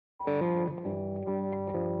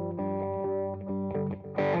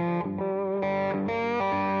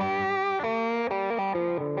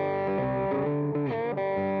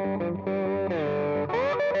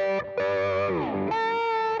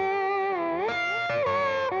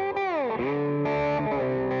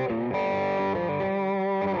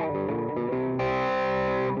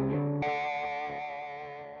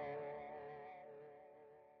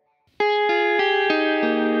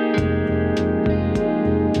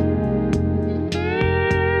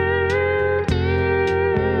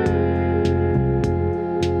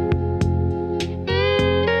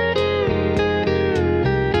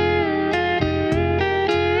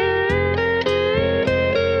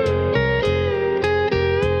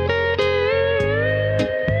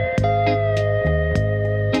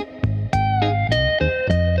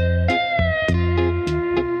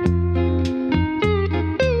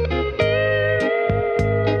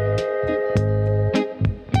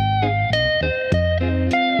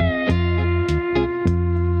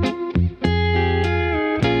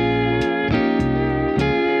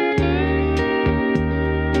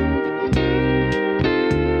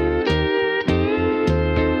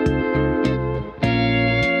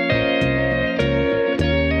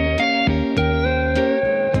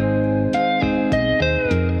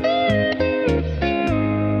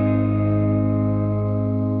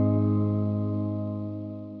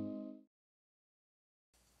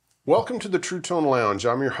Welcome to the True Tone Lounge.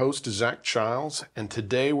 I'm your host, Zach Childs, and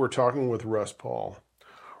today we're talking with Russ Paul.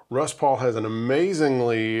 Russ Paul has an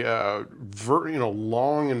amazingly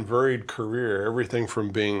long and varied career, everything from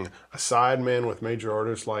being a sideman with major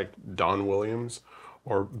artists like Don Williams,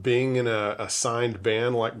 or being in a signed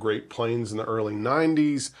band like Great Plains in the early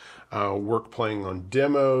 90s, work playing on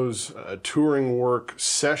demos, touring work,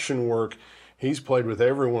 session work. He's played with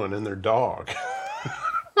everyone and their dog.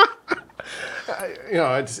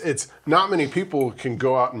 It's not many people can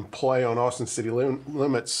go out and play on Austin City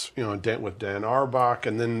Limits, with Dan Auerbach,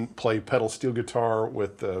 and then play pedal steel guitar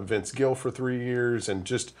with Vince Gill for 3 years, and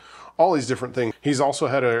just all these different things. He's also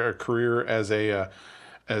had a career as a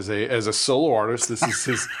solo artist. This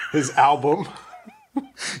is his album.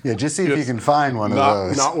 Yeah, just see if you can find one of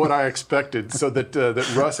those. Not what I expected. So that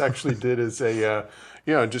Russ actually did as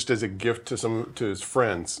just as a gift to his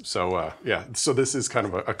friends. So so this is kind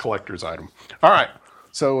of a collector's item. All right,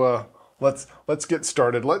 so let's get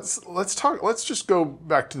started. Let's talk. Let's just go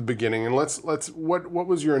back to the beginning, and what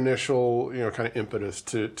was your initial kind of impetus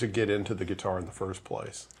to get into the guitar in the first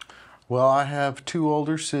place? Well, I have two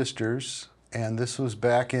older sisters, and this was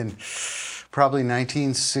back in probably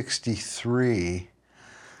 1963.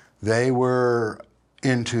 They were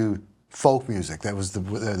into folk music. That was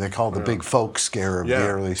they called the big folk scare of the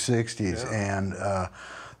early 60s. Yeah. And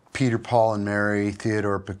Peter, Paul and Mary,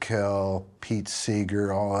 Theodore Bikel, Pete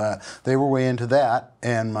Seeger, all that. They were way into that.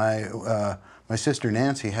 And my sister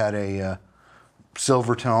Nancy had a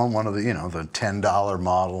Silvertone, one of the the $10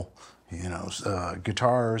 model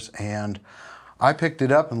guitars, and I picked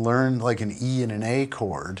it up and learned like an E and an A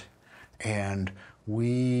chord, and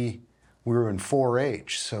we were in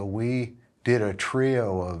 4-H, so we did a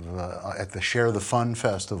trio of at the Share the Fun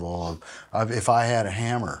Festival of If I Had a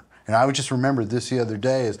Hammer. And I would just remember this the other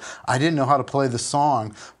day is I didn't know how to play the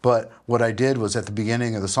song, but what I did was at the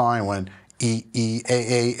beginning of the song I went E, E,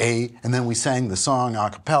 A, and then we sang the song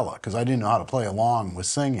a cappella because I didn't know how to play along with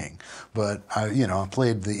singing. But I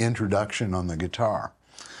played the introduction on the guitar.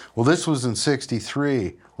 Well, this was in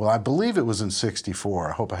 63. Well, I believe it was in 64.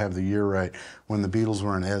 I hope I have the year right, when the Beatles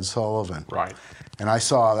were in Ed Sullivan. Right. And I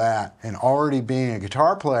saw that, and already being a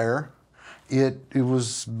guitar player, it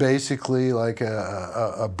was basically like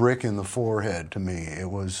a brick in the forehead to me. It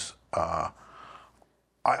was,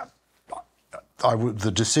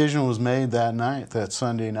 the decision was made that night, that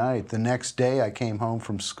Sunday night. The next day I came home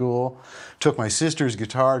from school, took my sister's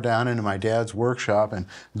guitar down into my dad's workshop and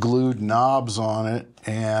glued knobs on it.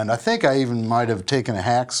 And I think I even might have taken a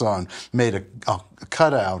hacksaw and made a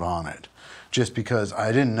cutout on it, just because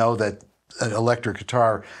I didn't know that an electric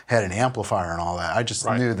guitar had an amplifier and all that. I just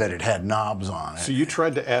knew that it had knobs on it. So you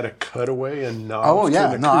tried to add a cutaway and knobs to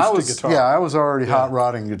an acoustic guitar? I was already hot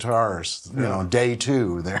rodding guitars, day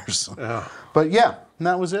two there. So. Yeah. But and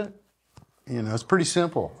that was it. It's pretty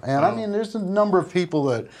simple. And I mean, there's a number of people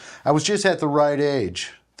that I was just at the right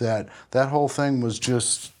age that whole thing was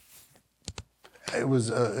just, it was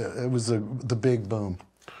the big boom.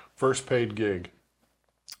 First paid gig.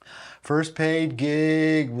 First paid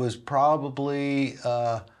gig was probably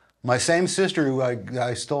my same sister who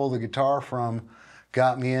I stole the guitar from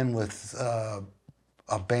got me in with a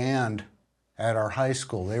band at our high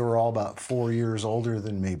school. They were all about 4 years older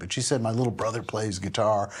than me, but she said my little brother plays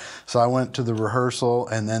guitar. So I went to the rehearsal,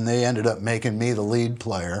 and then they ended up making me the lead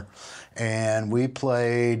player. And we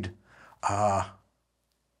played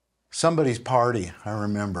somebody's party, I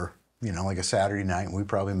remember, like a Saturday night, and we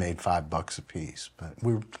probably made $5 a piece. But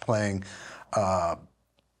we were playing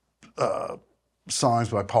songs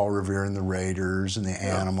by Paul Revere and the Raiders and the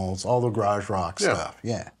Animals, all the garage rock stuff.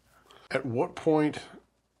 Yeah. At what point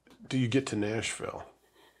do you get to Nashville?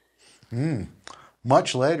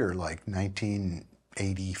 Much later, like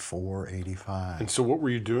 1984, 85. And so what were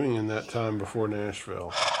you doing in that time before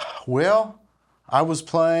Nashville? Well, I was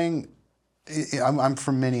playing, I'm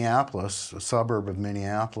from Minneapolis, a suburb of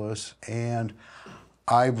Minneapolis, and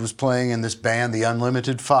I was playing in this band, the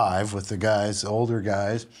Unlimited Five, with the guys, the older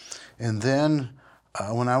guys. And then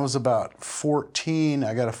when I was about 14,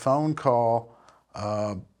 I got a phone call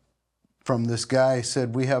from this guy. He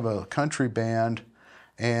said, we have a country band,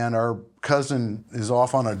 and our cousin is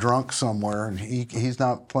off on a drunk somewhere, and he's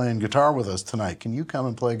not playing guitar with us tonight. Can you come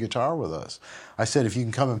and play guitar with us? I said, if you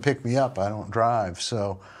can come and pick me up, I don't drive.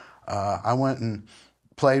 So I went and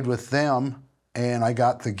played with them, and I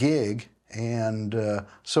got the gig. And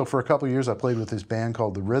so for a couple of years, I played with this band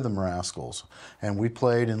called the Rhythm Rascals, and we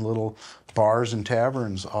played in little bars and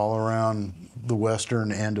taverns all around the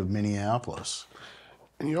western end of Minneapolis.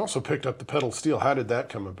 And you also picked up the pedal steel. How did that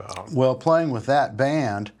come about? Well, playing with that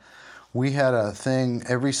band, we had a thing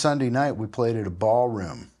every Sunday night. We played at a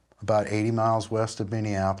ballroom about 80 miles west of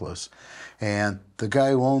Minneapolis, and the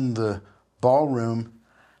guy who owned the ballroom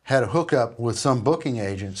had a hookup with some booking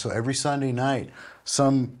agent. So every Sunday night,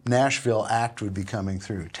 some Nashville act would be coming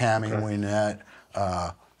through. Tammy Wynette,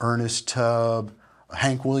 Ernest Tubb,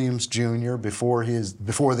 Hank Williams Jr. before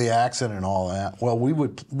the accident and all that. Well, we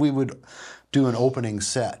would do an opening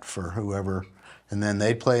set for whoever, and then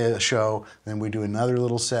they'd play a show, then we'd do another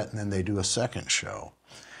little set, and then they'd do a second show.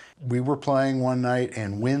 We were playing one night,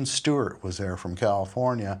 and Wynn Stewart was there from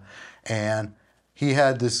California, and he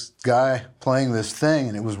had this guy playing this thing,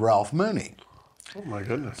 and it was Ralph Mooney. Oh, my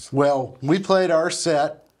goodness. Well, we played our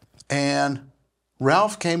set, and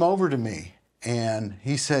Ralph came over to me, and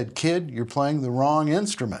he said, "Kid, you're playing the wrong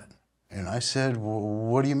instrument." And I said, "Well,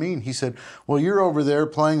 what do you mean?" He said, "Well, you're over there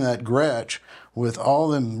playing that Gretsch with all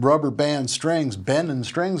them rubber band strings, bending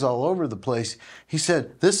strings all over the place." He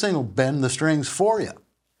said, "This thing will bend the strings for you."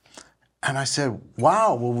 And I said,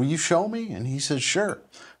 "Wow, well, will you show me?" And he said, "Sure."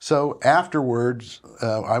 So afterwards,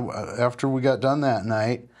 after we got done that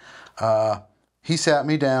night, he sat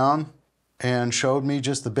me down and showed me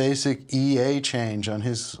just the basic EA change on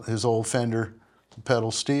his old Fender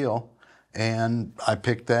pedal steel, and I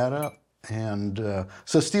picked that up. And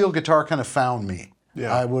so steel guitar kind of found me.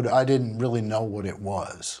 Yeah. I didn't really know what it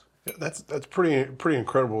was. Yeah, that's pretty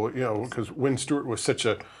incredible, because Wynn Stewart was such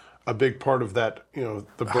a big part of that, the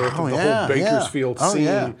birth of the whole Bakersfield scene.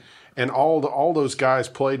 Yeah. And all those guys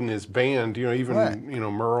played in his band, even, Right.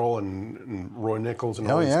 Merle and Roy Nichols and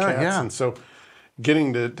all these yeah, cats. yeah. And so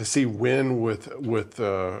getting to see Wynn with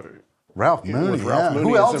Ralph Mooney, with Ralph Mooney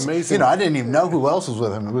who is else? amazing. I didn't even know who else was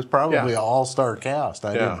with him. It was probably Yeah. an all-star cast.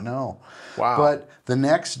 I Yeah. didn't know. Wow. But the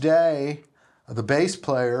next day, the bass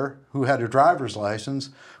player who had a driver's license,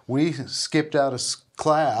 we skipped out of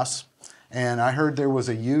class, and I heard there was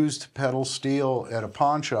a used pedal steel at a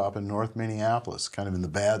pawn shop in North Minneapolis, kind of in the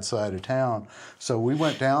bad side of town. So we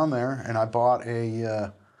went down there, and I bought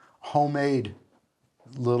a homemade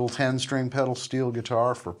little 10-string pedal steel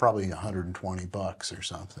guitar for probably $120 or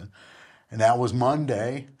something. And that was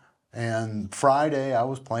Monday, and Friday I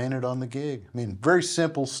was playing it on the gig. I mean, very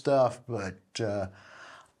simple stuff, but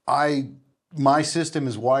my system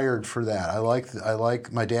is wired for that. I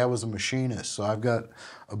like my dad was a machinist, so I've got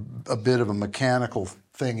a bit of a mechanical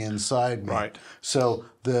thing inside me. Right. So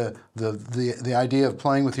the idea of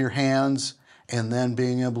playing with your hands and then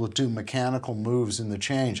being able to do mechanical moves in the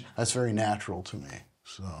change, that's very natural to me.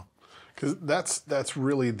 So, because that's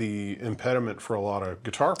really the impediment for a lot of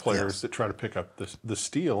guitar players that try to pick up the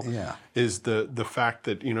steel. Yeah. Is the fact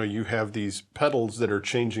that you have these pedals that are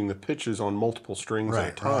changing the pitches on multiple strings at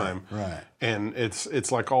a time. right. And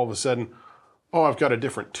it's like all of a sudden, oh, I've got a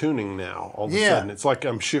different tuning now. All of a Yeah. sudden, it's like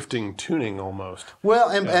I'm shifting tuning almost. Well,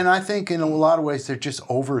 and I think in a lot of ways they're just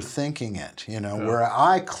overthinking it, where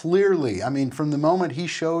I clearly, from the moment he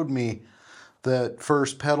showed me the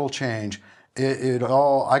first pedal change, it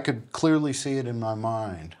all, I could clearly see it in my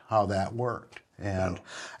mind how that worked. And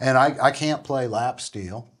I can't play lap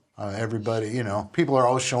steel. Everybody, people are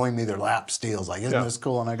always showing me their lap steels, like, isn't this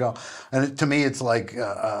cool? And I go, to me, it's like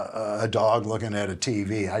a dog looking at a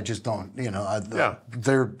TV. I just don't,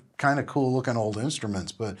 they're kind of cool looking old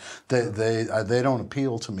instruments, but they don't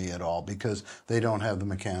appeal to me at all because they don't have the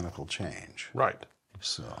mechanical change. Right.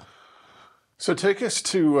 So take us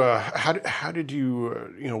to how did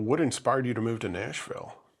you what inspired you to move to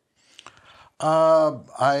Nashville?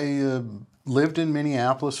 I lived in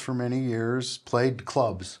Minneapolis for many years, played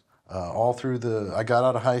clubs all through I got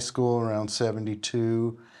out of high school around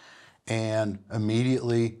 72 and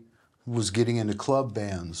immediately was getting into club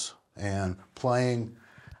bands and playing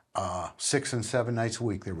 6 and 7 nights a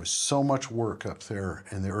week. There was so much work up there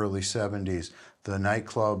in the early 70s. The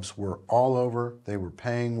nightclubs were all over. They were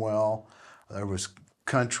paying well. There was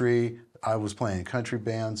country. I was playing country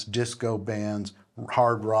bands, disco bands,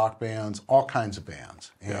 hard rock bands, all kinds of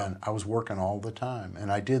bands. And I was working all the time.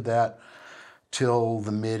 And I did that till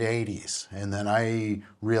the mid-'80s. And then I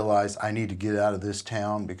realized I need to get out of this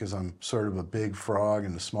town because I'm sort of a big frog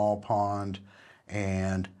in a small pond.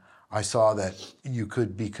 And I saw that you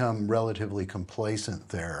could become relatively complacent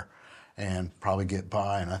there and probably get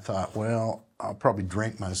by. And I thought, well, I'll probably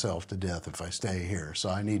drink myself to death if I stay here. So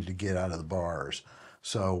I needed to get out of the bars.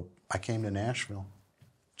 So I came to Nashville.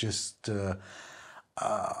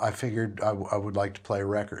 I figured I would like to play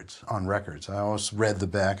on records. I always read the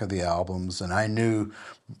back of the albums, and I knew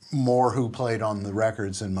more who played on the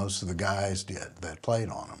records than most of the guys did that played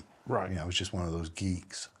on them. Right. I was just one of those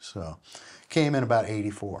geeks. So came in about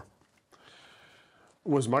 84.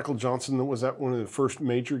 Was Michael Johnson, was that one of the first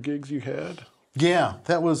major gigs you had? Yeah,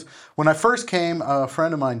 that was, when I first came, a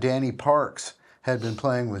friend of mine, Danny Parks, had been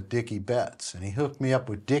playing with Dickie Betts, and he hooked me up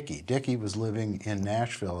with Dickie. Dickie was living in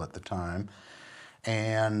Nashville at the time,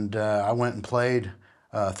 and I went and played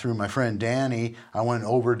through my friend Danny. I went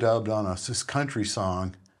and overdubbed on this country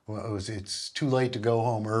song. Well, It's Too Late to Go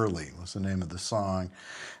Home Early was the name of the song.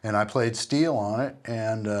 And I played steel on it,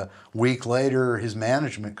 and a week later his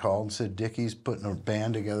management called and said, Dickie's putting a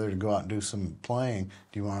band together to go out and do some playing.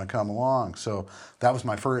 Do you want to come along? So that was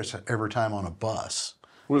my first ever time on a bus.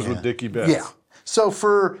 Was with Dickie Betts? Yeah. So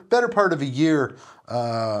for better part of a year,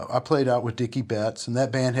 I played out with Dickie Betts, and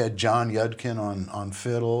that band had John Yudkin on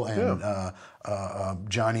fiddle and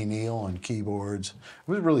Johnny Neal on keyboards.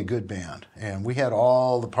 It was a really good band, and we had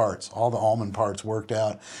all the parts, all the Allman parts worked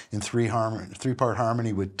out in three-part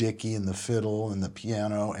harmony with Dickie and the fiddle and the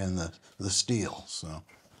piano and the steel. So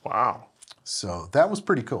wow. So that was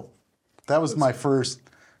pretty cool. That was my first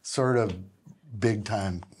sort of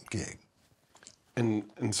big-time gig. And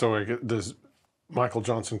so does Michael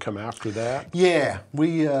Johnson come after that? Yeah,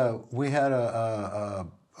 we had a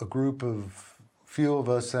group of few of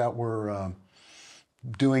us that were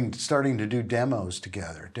starting to do demos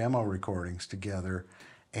together, demo recordings together,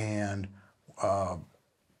 and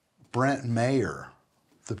Brent Mayer,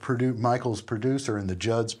 Michael's producer and the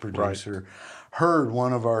Judd's producer, heard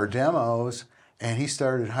one of our demos, and he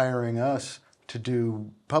started hiring us to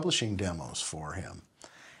do publishing demos for him,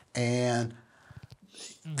 and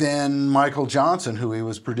then Michael Johnson, who he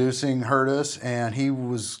was producing, heard us, and he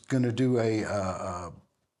was going to do a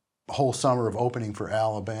whole summer of opening for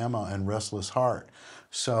Alabama and Restless Heart.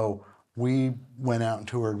 So we went out and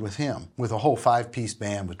toured with him, with a whole 5-piece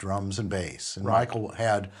band with drums and bass. And Michael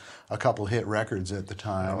had a couple hit records at the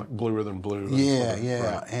time. Like Bluer Than Blue.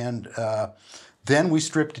 Yeah. Right. And then we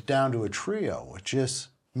stripped it down to a trio with just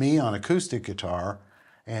me on acoustic guitar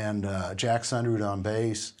and Jack Sunderud on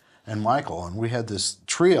bass and Michael, and we had this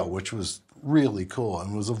trio, which was really cool,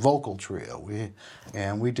 and it was a vocal trio. We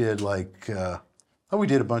did we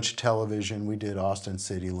did a bunch of television. We did Austin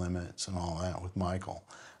City Limits and all that with Michael.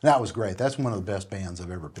 And that was great. That's one of the best bands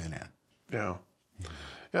I've ever been in. Yeah,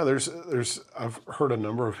 yeah. There's I've heard a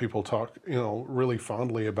number of people talk, really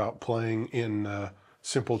fondly about playing in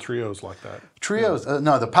simple trios like that. Trios,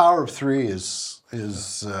 no, the power of three is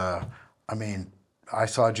I mean. I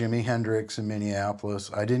saw Jimi Hendrix in Minneapolis.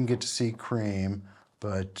 I didn't get to see Cream,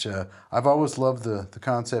 but I've always loved the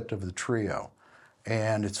concept of the trio.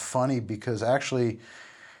 And it's funny because actually,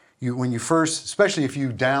 when you first, especially if you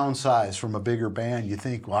downsize from a bigger band, you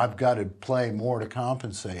think, well, I've got to play more to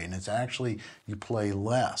compensate. And it's actually, you play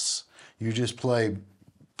less. You just play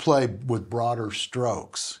with broader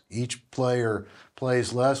strokes. Each player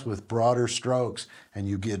plays less with broader strokes, and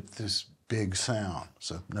you get this big sound.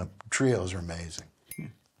 So trios are amazing.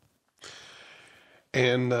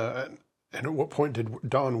 And at what point did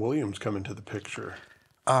Don Williams come into the picture?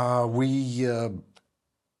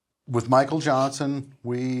 With Michael Johnson,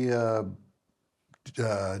 we did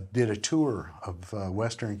a tour of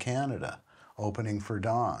Western Canada, opening for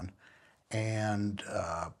Don. And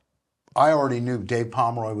I already knew Dave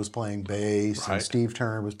Pomeroy was playing bass and Steve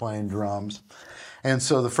Turner was playing drums. And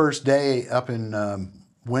so the first day up in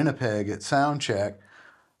Winnipeg at Soundcheck,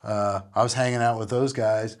 I was hanging out with those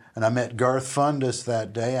guys, and I met Garth Fundus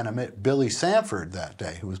that day, and I met Billy Sanford that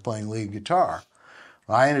day, who was playing lead guitar.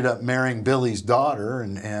 I ended up marrying Billy's daughter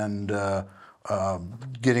and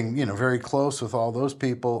getting very close with all those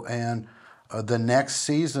people. And the next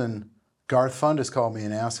season, Garth Fundus called me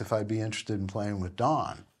and asked if I'd be interested in playing with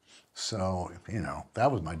Don. So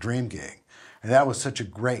that was my dream gig, and that was such a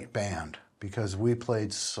great band because we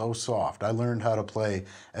played so soft. I learned how to play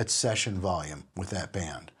at session volume with that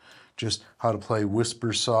band, just how to play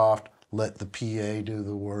whisper soft, let the PA do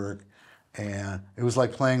the work. And it was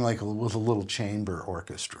like playing with a little chamber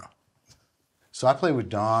orchestra. So I played with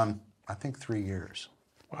Don, I think 3 years.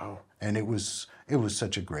 Wow. And it was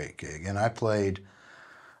such a great gig. And I played,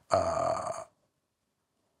 I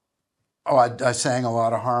sang a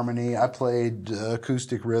lot of harmony. I played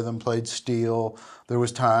acoustic rhythm, played steel. There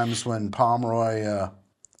was times when Pomeroy,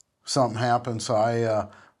 something happened, so I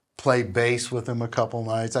played bass with him a couple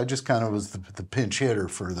nights. I just kind of was the pinch hitter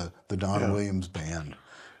for the Don Williams band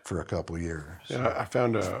for a couple years. Yeah, I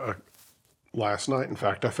found last night. In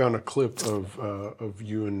fact, I found a clip of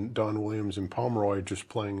you and Don Williams and Pomeroy just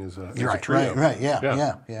playing as a trio. Right.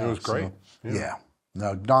 Yeah. It was great. So,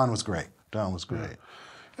 no, Don was great. Don was great.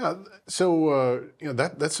 Yeah. So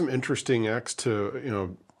that's some interesting acts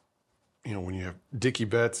to when you have Dickie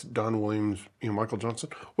Betts, Don Williams, Michael Johnson.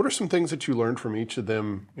 What are some things that you learned from each of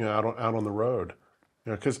them out on the road?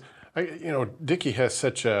 Because Dickie has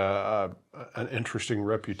such an interesting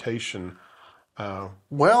reputation.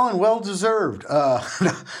 Well deserved.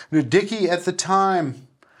 Dickie at the time,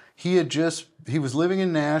 he was living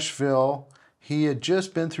in Nashville. He had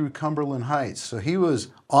just been through Cumberland Heights, so he was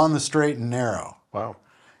on the straight and narrow. Wow.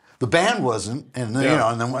 The band wasn't, and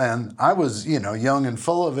and I was young and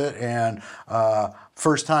full of it, and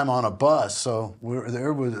first time on a bus, so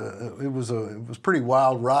it was pretty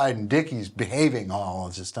wild ride, and Dickie's behaving all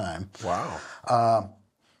of this time. Wow.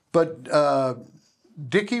 But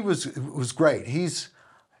Dickie was great.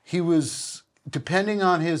 He was, depending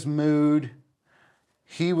on his mood,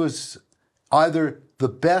 he was either the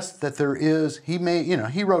best that there is. He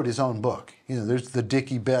wrote his own book. There's the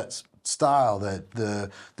Dickie Betts style, that the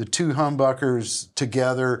two humbuckers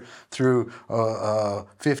together through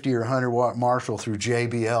 50 or 100 watt Marshall through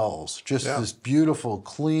JBLs, just this beautiful,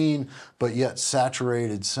 clean but yet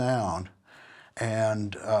saturated sound.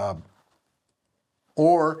 And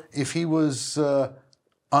or if he was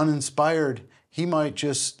uninspired, he might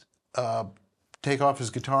just take off his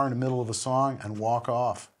guitar in the middle of a song and walk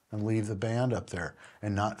off and leave the band up there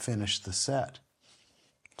and not finish the set.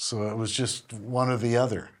 So it was just one or the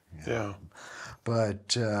other. Yeah.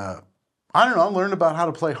 But I don't know, I learned about how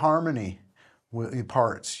to play harmony with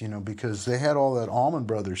parts, because they had all that Allman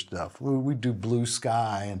Brothers stuff. We'd do Blue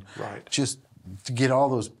Sky and just to get all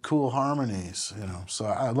those cool harmonies, So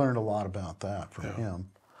I learned a lot about that from him.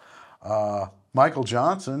 Michael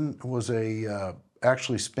Johnson was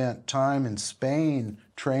actually spent time in Spain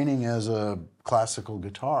training as a classical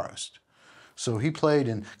guitarist. So he played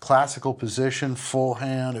in classical position, full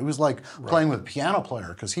hand. It was like playing with a piano player,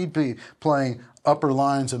 because he'd be playing upper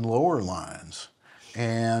lines and lower lines.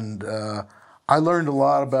 And I learned a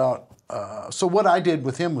lot about, so what I did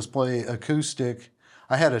with him was play acoustic.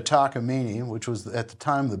 I had a Takamine, which was at the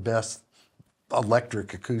time the best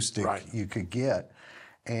electric acoustic you could get.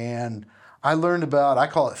 And I learned about, I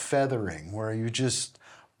call it feathering, where you just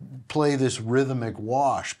play this rhythmic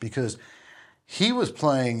wash, because he was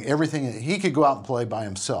playing everything. He could go out and play by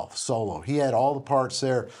himself, solo. He had all the parts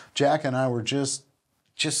there. Jack and I were just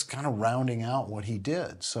kind of rounding out what he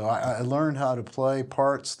did. So I learned how to play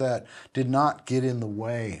parts that did not get in the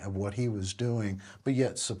way of what he was doing, but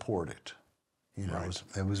yet support it.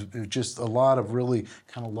 It was just a lot of really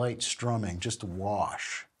kind of light strumming, just a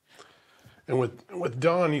wash. And with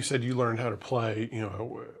Don, you said you learned how to play,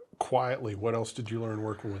 quietly. What else did you learn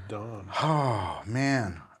working with Don? Oh,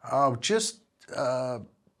 man. Just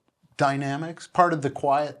dynamics. Part of the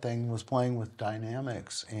quiet thing was playing with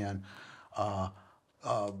dynamics and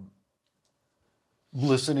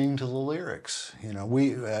listening to the lyrics.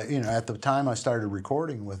 At the time I started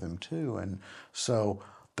recording with him too, and so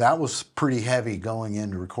that was pretty heavy going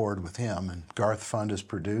in to record with him, and Garth Fundus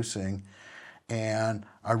producing. And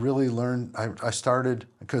I really learned, I started,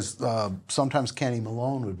 because sometimes Kenny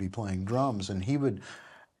Malone would be playing drums, and he would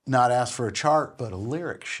not ask for a chart, but a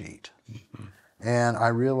lyric sheet. Mm-hmm. And I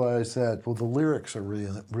realized that, the lyrics are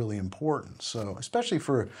really, really important. So, especially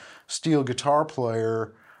for a steel guitar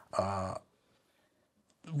player,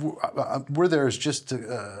 where there's just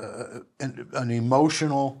an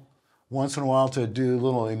emotional, once in a while to do a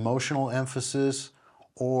little emotional emphasis,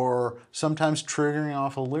 or sometimes triggering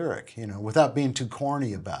off a lyric, without being too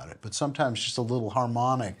corny about it. But sometimes just a little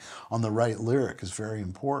harmonic on the right lyric is very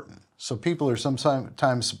important. So people are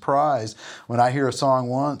sometimes surprised when I hear a song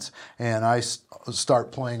once and I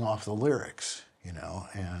start playing off the lyrics,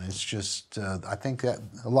 and it's just, I think that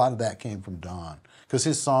a lot of that came from Don, because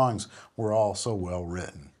his songs were all so well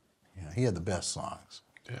written. He had the best songs.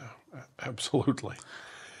 Yeah, absolutely.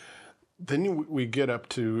 Then we get up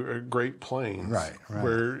to Great Plains, right.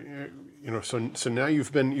 Where so now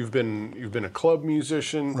you've been a club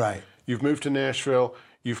musician, right? You've moved to Nashville.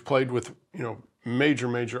 You've played with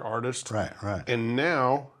major artists, right, and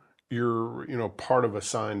now you're part of a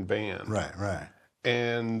signed band, right.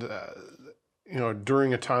 And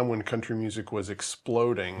during a time when country music was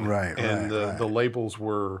exploding, and the labels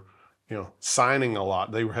were signing a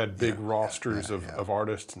lot. They had big rosters of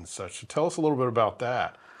artists and such. So tell us a little bit about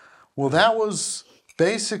that. Well, that was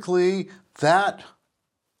basically, that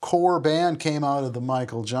core band came out of the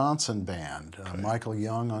Michael Johnson band. Michael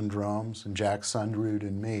Young on drums and Jack Sundrud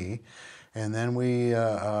and me. And then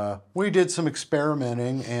we did some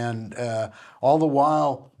experimenting, and all the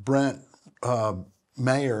while Brent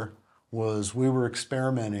Mayer we were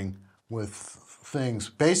experimenting with things.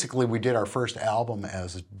 Basically, we did our first album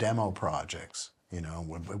as demo projects,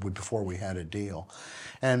 before we had a deal.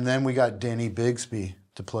 And then we got Denny Bigsby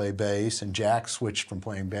to play bass, and Jack switched from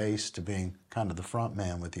playing bass to being kind of the front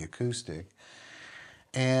man with the acoustic.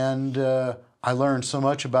 And I learned so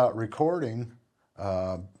much about recording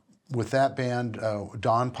with that band.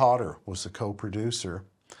 Don Potter was the co-producer,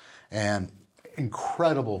 and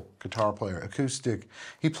incredible guitar player, acoustic.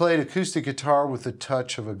 He played acoustic guitar with the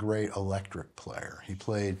touch of a great electric player. He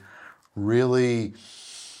played really,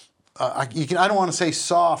 I don't want to say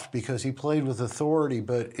soft, because he played with authority,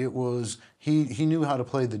 but it was, he knew how to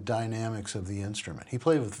play the dynamics of the instrument. He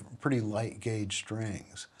played with pretty light gauge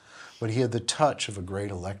strings, but he had the touch of a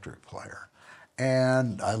great electric player.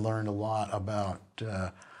 And I learned a lot about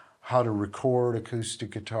how to record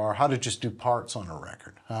acoustic guitar, how to just do parts on a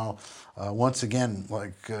record. How, once again,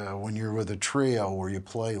 like when you're with a trio where you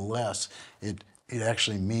play less, it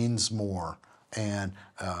actually means more. And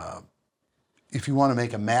if you want to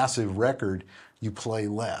make a massive record, you play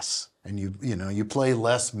less, and you play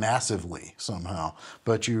less massively somehow.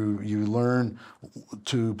 But you learn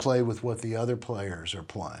to play with what the other players are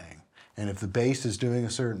playing. And if the bass is doing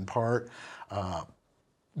a certain part,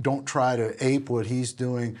 don't try to ape what he's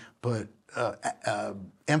doing, but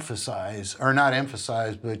emphasize, or not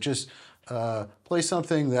emphasize, but just play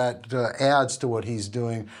something that adds to what he's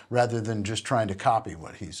doing, rather than just trying to copy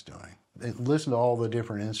what he's doing. Listen to all the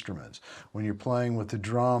different instruments. When you're playing with the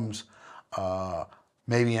drums,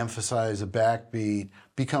 maybe emphasize a backbeat,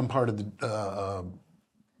 become part of the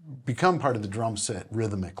drum set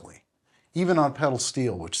rhythmically. Even on pedal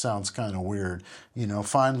steel, which sounds kind of weird,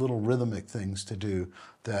 find little rhythmic things to do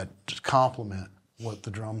that complement what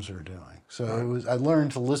the drums are doing. So I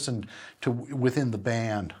learned to listen to within the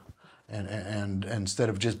band, and instead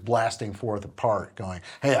of just blasting forth a part, going,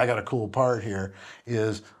 hey, I got a cool part here,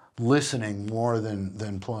 is listening more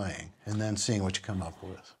than playing, and then seeing what you come up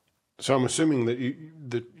with. So I'm assuming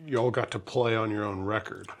that you all got to play on your own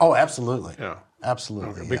record. Oh, absolutely. Yeah.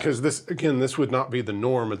 Absolutely. Okay. Because this would not be the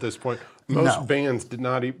norm at this point. Most bands did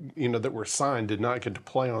not, that were signed, did not get to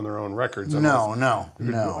play on their own records. No.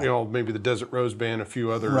 Maybe the Desert Rose Band, a few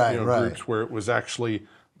other groups where it was actually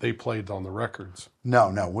they played on the records. No.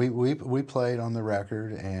 We played on the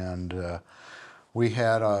record, and we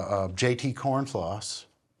had J.T. Cornfloss,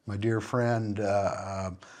 my dear friend,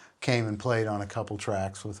 came and played on a couple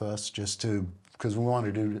tracks with us, because we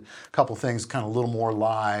wanted to do a couple things kind of a little more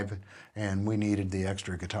live, and we needed the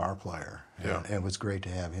extra guitar player. And it was great to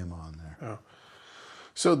have him on there. Yeah.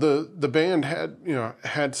 So the band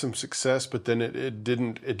had some success, but then it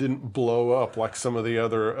didn't blow up like some of the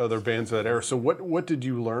other bands of that era. So what did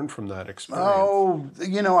you learn from that experience? Oh,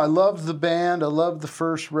 I loved the band. I loved the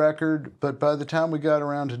first record, but by the time we got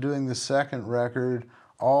around to doing the second record,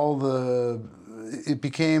 it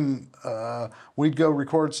became, we'd go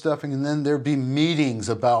record stuff, and then there'd be meetings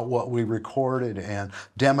about what we recorded and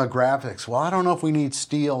demographics. Well, I don't know if we need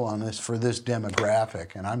steel on this for this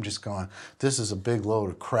demographic. And I'm just going, this is a big load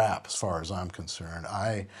of crap as far as I'm concerned.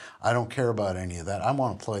 I don't care about any of that. I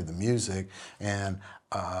want to play the music. And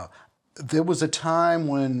there was a time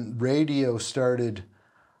when radio started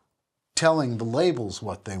telling the labels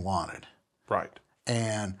what they wanted. Right.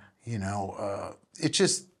 And,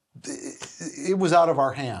 it was out of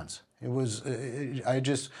our hands. It was,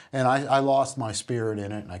 I lost my spirit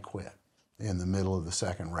in it, and I quit in the middle of the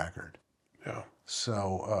second record. Yeah.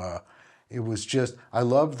 So it was just, I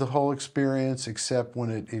loved the whole experience except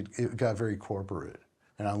when it got very corporate.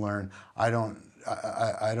 And I learned I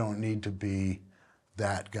don't need to be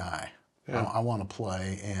that guy. Yeah. I want to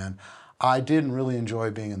play. And I didn't really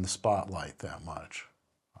enjoy being in the spotlight that much.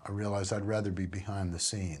 I realized I'd rather be behind the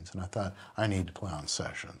scenes. And I thought, I need to play on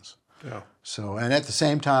sessions. Yeah. So, and at the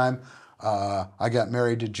same time, I got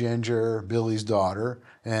married to Ginger, Billy's daughter,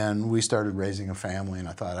 and we started raising a family, and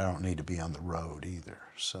I thought I don't need to be on the road either.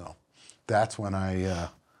 So that's when I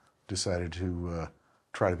decided to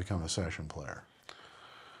try to become a session player.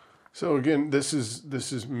 So again, this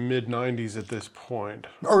is mid 90s at this point.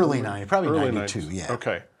 Early 90s, probably Early 92, 90s. yeah.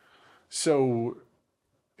 Okay. So,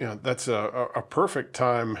 that's a perfect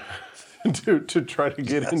time to try to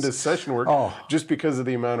get into session work, just because of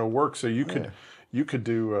the amount of work. So you could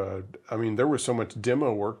do, there was so much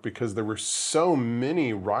demo work because there were so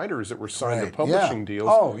many writers that were signed to publishing deals.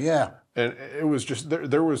 Oh, yeah. And it was just,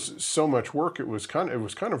 there was so much work. It was kind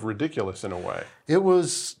of ridiculous in a way. It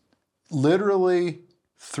was literally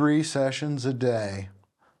 3 sessions a day,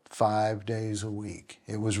 5 days a week.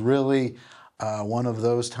 It was really one of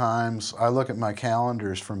those times. I look at my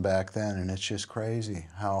calendars from back then, and it's just crazy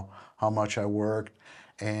how much I worked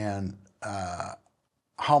and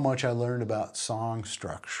how much I learned about song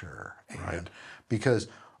structure. Right. Because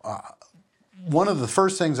one of the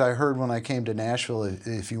first things I heard when I came to Nashville is,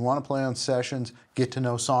 if you want to play on sessions, get to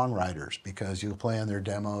know songwriters, because you'll play on their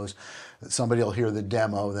demos. Somebody will hear the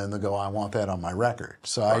demo, then they'll go, I want that on my record.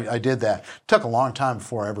 So I did that. It took a long time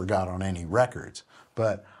before I ever got on any records.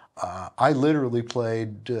 But I literally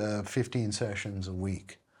played 15 sessions a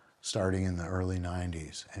week starting in the early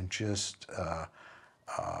 90s, and just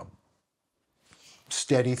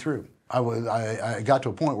steady through. I got to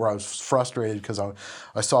a point where I was frustrated because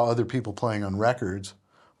I saw other people playing on records,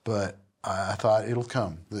 but I thought it'll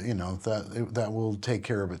come. That will take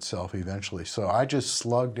care of itself eventually. So I just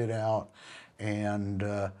slugged it out and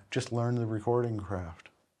just learned the recording craft.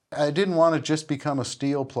 I didn't want to just become a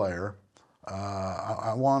steel player.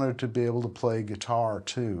 I wanted to be able to play guitar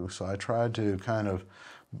too, so I tried to kind of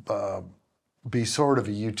be sort of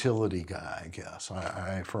a utility guy, I guess.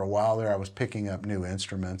 For a while there, I was picking up new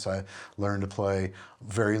instruments. I learned to play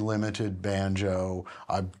very limited banjo.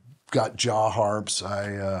 I got jaw harps.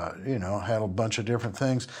 I, had a bunch of different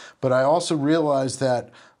things. But I also realized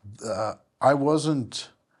that I wasn't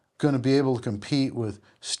going to be able to compete with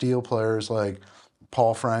steel players like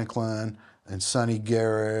Paul Franklin and Sonny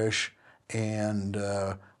Garish and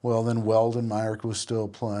then Weldon Myrick was still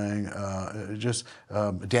playing.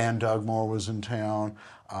 Dan Dugmore was in town.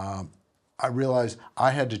 I realized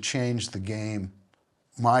I had to change the game,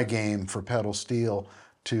 my game for pedal steel,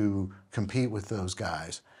 to compete with those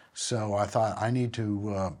guys. So I thought I need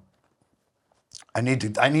to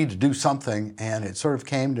do something, and it sort of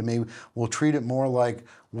came to me. We'll treat it more like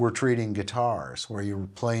we're treating guitars, where you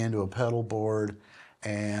play into a pedal board,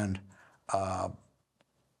 and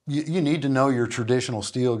you need to know your traditional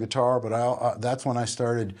steel guitar, but that's when I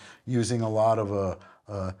started using a lot of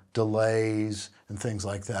delays and things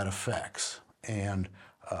like that, effects. And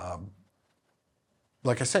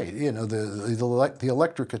like I say, the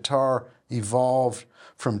electric guitar evolved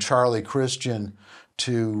from Charlie Christian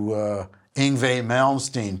to Yngwie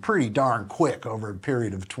Malmsteen pretty darn quick over a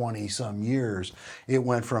period of 20-some years. It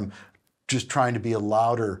went from just trying to be a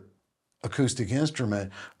louder acoustic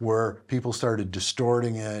instrument, where people started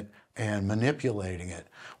distorting it and manipulating it.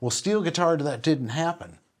 Well, steel guitar, that didn't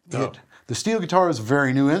happen. No. The steel guitar is a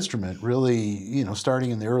very new instrument, really,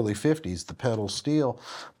 starting in the early 50s, the pedal steel,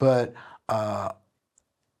 but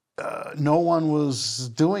no one was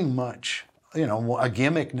doing much, a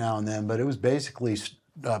gimmick now and then, but it was basically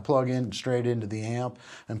plug in straight into the amp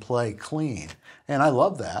and play clean. And I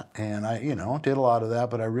love that, and I did a lot of that,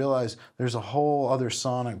 but I realized there's a whole other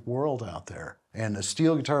sonic world out there. And the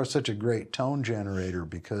steel guitar is such a great tone generator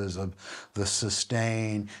because of the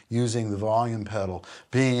sustain, using the volume pedal,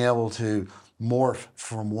 being able to morph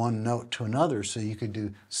from one note to another, so you could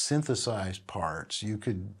do synthesized parts. You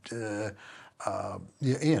could do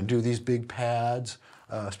these big pads,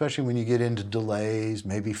 especially when you get into delays,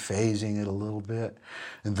 maybe phasing it a little bit.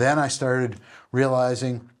 And then I started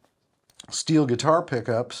realizing steel guitar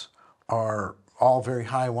pickups are all very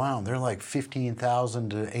high wound. They're like 15,000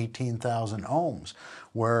 to 18,000 ohms,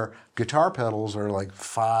 where guitar pedals are like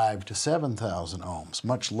 5,000 to 7,000 ohms,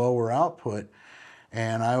 much lower output.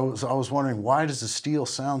 And I was wondering, why does the steel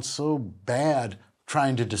sound so bad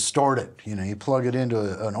trying to distort it? You plug it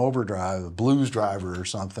into an overdrive, a blues driver or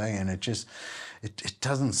something, and it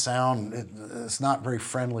doesn't sound, it's not very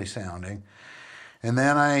friendly sounding. And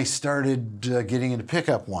then I started getting into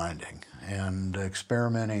pickup winding. and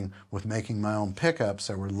experimenting with making my own pickups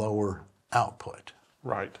that were lower output.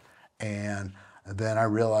 Right. And then I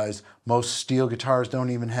realized most steel guitars don't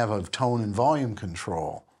even have a tone and volume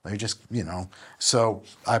control. They just, so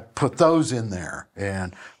I put those in there.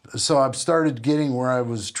 And so I've started getting where I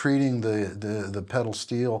was treating the pedal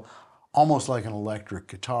steel almost like an electric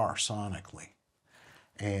guitar sonically.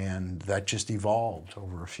 And that just evolved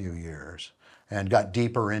over a few years and got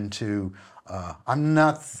deeper into, I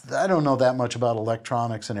don't know that much about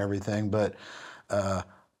electronics and everything, but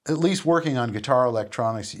at least working on guitar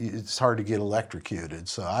electronics, it's hard to get electrocuted.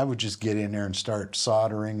 So I would just get in there and start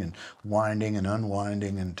soldering and winding and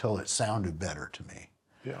unwinding until it sounded better to me.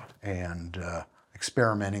 Yeah. And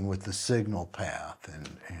experimenting with the signal path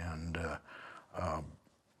and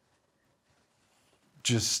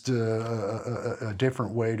just a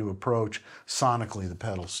different way to approach sonically the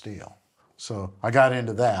pedal steel. So I got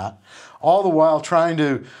into that, all the while trying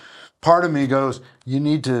to. Part of me goes, you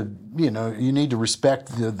need to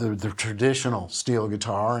respect the traditional steel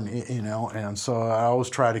guitar, and so I always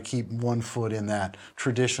try to keep one foot in that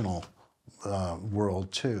traditional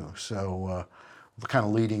world too. So kind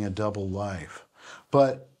of leading a double life.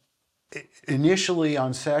 But initially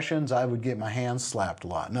on sessions, I would get my hands slapped a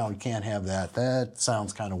lot. No, you can't have that. That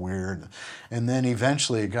sounds kind of weird. And then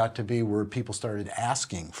eventually it got to be where people started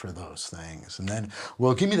asking for those things. And then,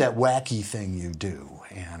 well, give me that wacky thing you do.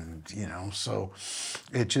 And, so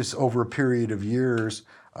it just over a period of years,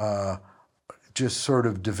 just sort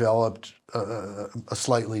of developed a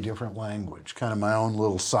slightly different language, kind of my own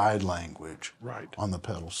little side language on the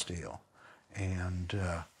pedal steel. And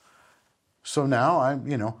so now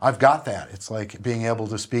I've got that. It's like being able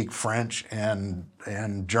to speak French and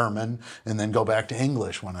German and then go back to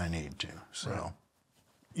English when I need to. So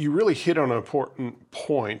you really hit on an important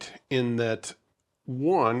point in that,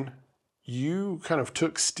 one, you kind of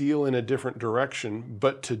took steel in a different direction,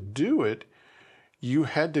 but to do it, you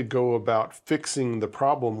had to go about fixing the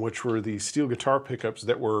problem, which were these steel guitar pickups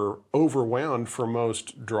that were overwound for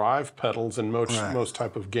most drive pedals and most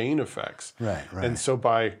type of gain effects. Right. And so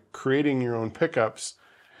by creating your own pickups,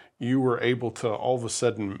 you were able to all of a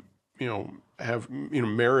sudden, have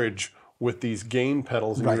marriage with these gain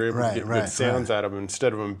pedals, and you were able to get good sounds out of them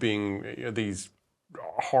instead of them being these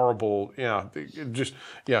horrible,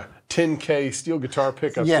 10K steel guitar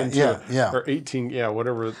pickups or 18,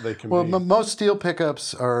 whatever they can be. Well, most steel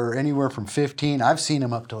pickups are anywhere from 15. I've seen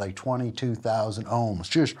them up to like 22,000 ohms.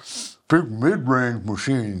 Just big mid-range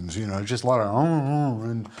machines, just a lot of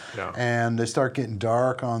and they start getting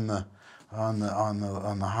dark on the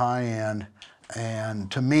high end. And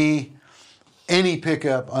to me, any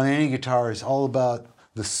pickup on any guitar is all about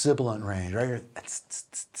the sibilant range, right?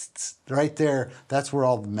 Right there, that's where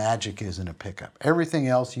all the magic is in a pickup. Everything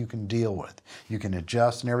else you can deal with. You can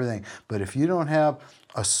adjust and everything. But if you don't have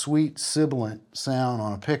a sweet sibilant sound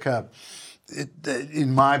on a pickup,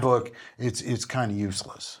 in my book, it's kind of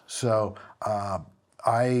useless. So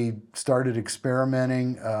I started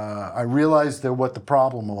experimenting. I realized what the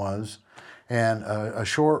problem was. And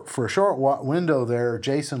for a short window there,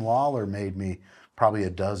 Jason Lawler made me probably a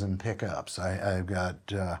dozen pickups. I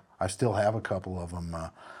still have a couple of them.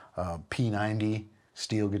 P90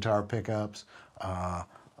 steel guitar pickups,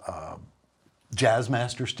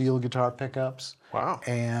 Jazzmaster steel guitar pickups. Wow!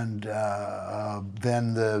 And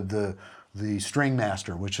then the String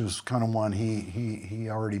Master, which is kind of one he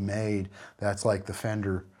already made. That's like the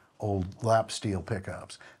Fender old lap steel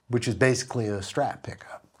pickups, which is basically a Strat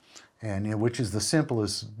pickup, and which is the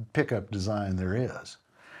simplest pickup design there is.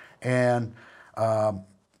 And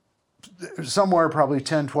somewhere probably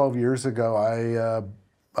 10, 12 years ago,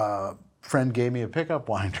 a friend gave me a pickup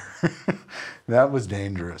winder. That was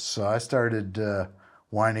dangerous. So I started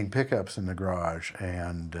winding pickups in the garage,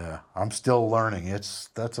 and I'm still learning.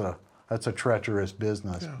 That's a treacherous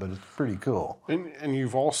business, but it's pretty cool. And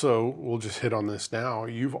you've also, we'll just hit on this now,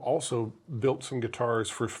 you've also built some guitars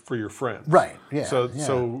for your friends. Right, yeah.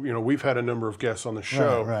 So we've had a number of guests on the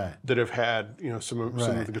show that have had, some of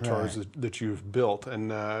the guitars that you've built,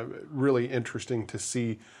 and really interesting to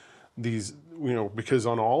see these, because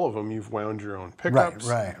on all of them you've wound your own pickups.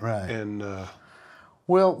 Right. And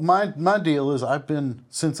well, my deal is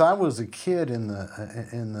since I was a kid in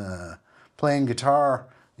the playing guitar,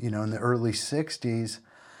 in the early 60s,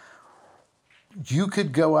 you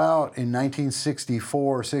could go out in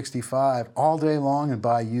 1964, 65 all day long and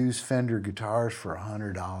buy used Fender guitars for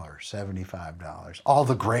 $100, $75. All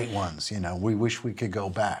the great ones, we wish we could go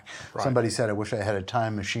back. Right. Somebody said, I wish I had a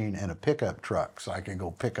time machine and a pickup truck so I could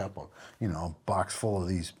go pick up a box full of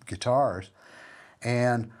these guitars.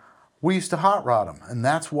 And we used to hot rod them. And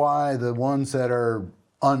that's why the ones that are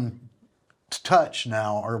touch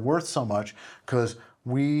now are worth so much because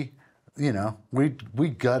we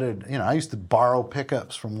gutted. I used to borrow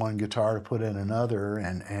pickups from one guitar to put in another,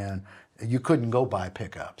 and you couldn't go buy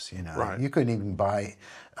pickups. Right. You couldn't even buy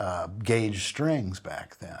gauge strings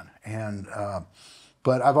back then. And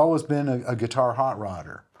but I've always been a guitar hot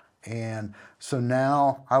rodder, and so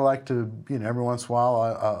now I like to, every once in a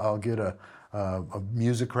while I'll get a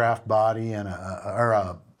Musicraft body and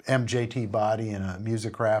a MJT body and a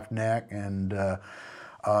Musicraft neck, and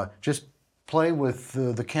just play with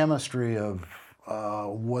the chemistry of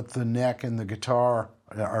what the neck and the guitar,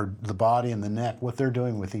 or the body and the neck, what they're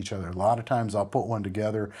doing with each other. A lot of times I'll put one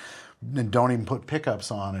together and don't even put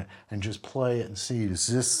pickups on it and just play it and see, is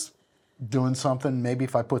this doing something? Maybe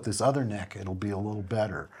if I put this other neck, it'll be a little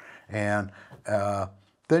better. And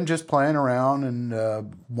then just playing around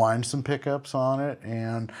and wind some pickups on it.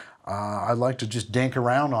 And I like to just dink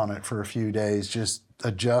around on it for a few days, just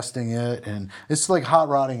adjusting it. And it's like hot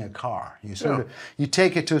rodding a car. You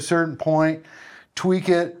take it to a certain point, tweak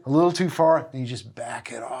it a little too far, and you just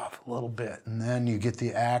back it off a little bit. And then you get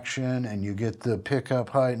the action and you get the pickup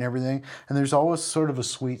height and everything. And there's always sort of a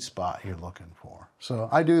sweet spot you're looking for. So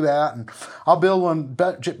I do that, and I'll build one.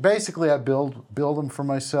 Basically, I build them for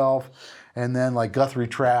myself, and then like Guthrie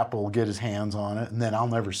Trapp will get his hands on it, and then I'll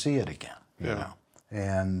never see it again. You know?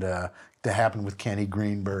 And that happened with Kenny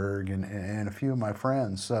Greenberg and a few of my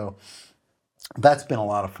friends. So that's been a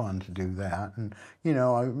lot of fun to do that. And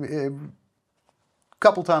a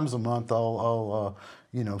couple times a month I'll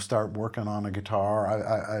start working on a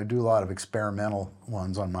guitar. I do a lot of experimental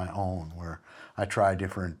ones on my own where I try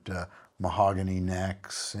different mahogany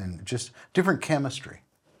necks and just different chemistry.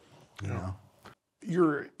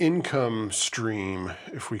 Your income stream,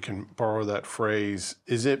 if we can borrow that phrase,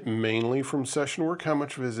 is it mainly from session work? How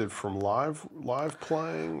much of it is it from live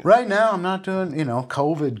playing? Right now I'm not doing,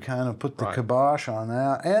 COVID kind of put the kibosh on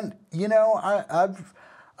that. And, I've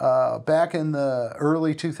back in the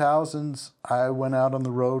early 2000s, I went out on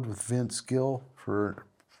the road with Vince Gill for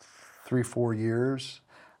 3-4 years.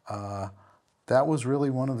 That was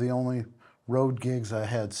really one of the only road gigs I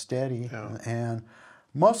had steady, and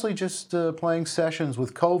mostly just playing sessions.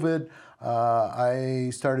 With COVID,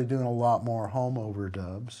 I started doing a lot more home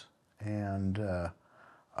overdubs, and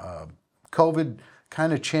COVID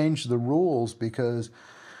kind of changed the rules because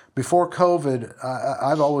before COVID,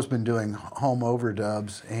 I've always been doing home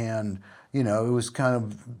overdubs, and it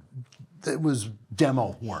was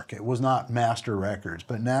demo work. It was not master records,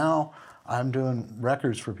 but now I'm doing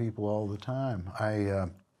records for people all the time.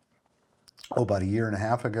 About a year and a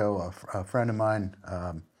half ago, a friend of mine,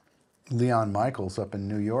 Leon Michaels up in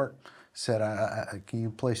New York, said, can you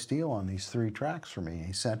play steel on these 3 tracks for me?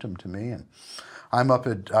 He sent them to me, and I've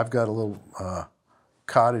got a little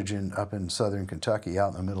cottage up in southern Kentucky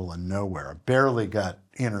out in the middle of nowhere. I barely got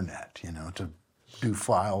internet, to do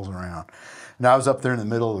files around. And I was up there in the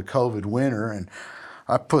middle of the COVID winter, and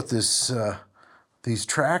I put these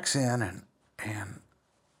tracks in, and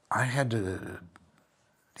I had to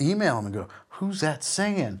email him and go, who's that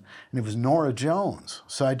singing? And it was Norah Jones.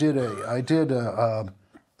 So I did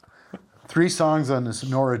 3 songs on this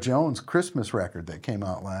Norah Jones Christmas record that came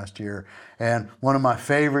out last year. And one of my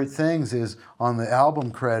favorite things is on the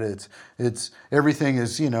album credits, everything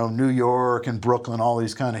is, New York and Brooklyn, all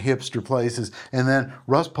these kind of hipster places. And then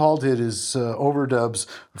Russ Paul did his overdubs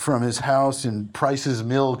from his house in Price's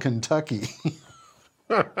Mill, Kentucky.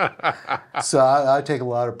 So I take a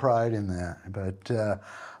lot of pride in that. But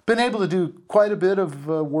been able to do quite a bit of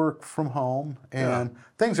work from home, and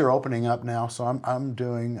things are opening up now. So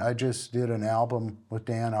I just did an album with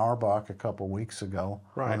Dan Auerbach a couple weeks ago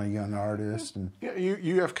on a young artist. And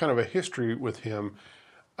you have kind of a history with him.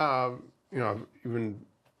 Even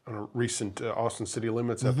on a recent Austin City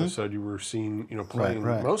Limits episode, you were seen, playing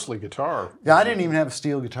mostly guitar. Yeah, I didn't even have a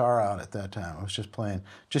steel guitar out at that time. I was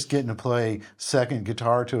just getting to play second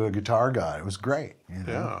guitar to a guitar guy. It was great.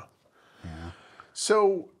 Yeah.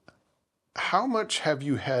 So how much have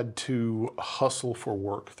you had to hustle for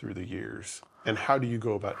work through the years, and how do you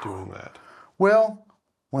go about doing that? Well,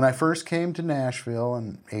 when I first came to Nashville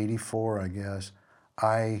in '84, I guess,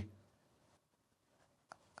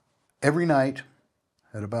 every night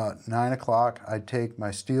at about 9 o'clock, I'd take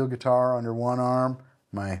my steel guitar under one arm,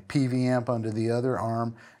 my PV amp under the other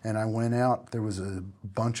arm, and I went out. There was a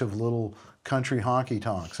bunch of little country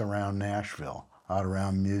honky-tonks around Nashville, out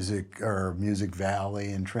around Music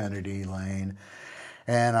Valley and Trinity Lane.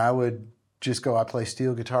 And I would just go, I play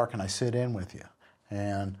steel guitar, can I sit in with you?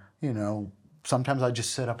 And, sometimes I'd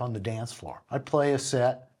just sit up on the dance floor. I'd play a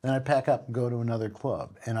set, then I'd pack up and go to another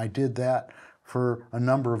club. And I did that for a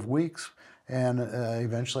number of weeks. And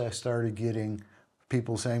eventually I started getting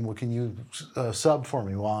people saying, well, can you sub for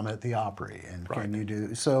me while I'm at the Opry? And can you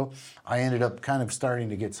do, so I ended up kind of starting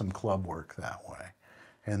to get some club work that way.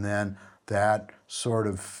 And then that sort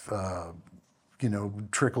of,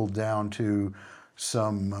 trickled down to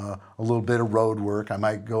a little bit of road work. I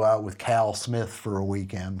might go out with Cal Smith for a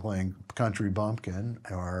weekend playing Country Bumpkin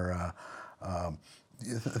or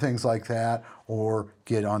things like that, or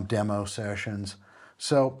get on demo sessions.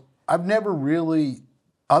 So I've never really,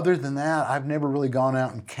 other than that, I've never really gone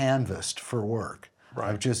out and canvassed for work.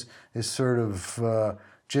 I've just, it's sort of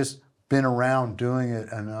just been around doing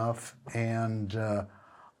it enough, and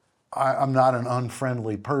I'm not an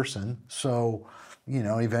unfriendly person, so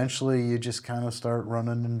eventually you just kind of start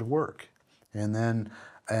running into work,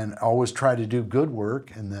 and always try to do good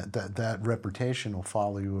work, and that reputation will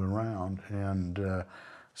follow you around, and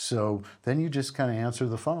so then you just kind of answer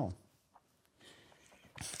the phone.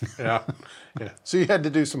 Yeah. So you had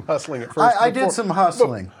to do some hustling at first. I did some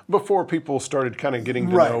hustling before people started kind of getting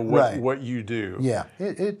to know what you do. Yeah,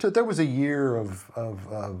 there was a year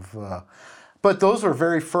but those were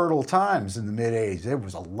very fertile times in the mid-'80s. There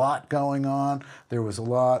was a lot going on. There was a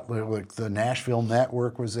lot, like the Nashville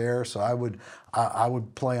Network was there, so I would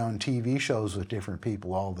play on TV shows with different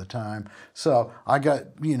people all the time. So I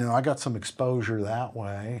got some exposure that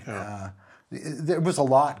way. Yeah. There was a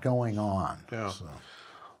lot going on. Yeah. So.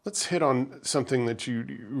 Let's hit on something that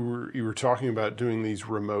you were talking about, doing these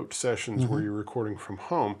remote sessions where you're recording from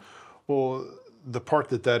home. Well, the part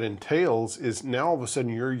that entails is now all of a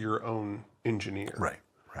sudden you're your own engineer. Right.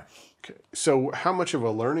 Okay. So how much of a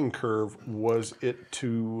learning curve was it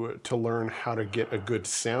to learn how to get a good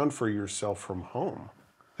sound for yourself from home?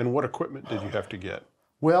 And what equipment did you have to get?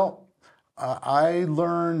 Well, I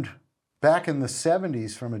learned back in the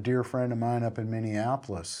 70s from a dear friend of mine up in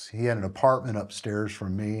Minneapolis. He had an apartment upstairs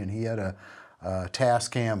from me, and he had a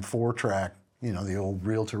Tascam 4-track, the old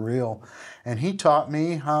reel-to-reel. And he taught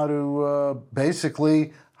me how to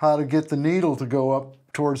how to get the needle to go up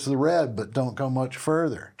towards the red, but don't go much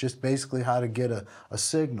further. Just basically how to get a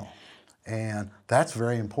signal. And that's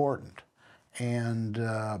very important. And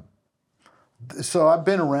so I've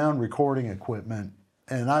been around recording equipment,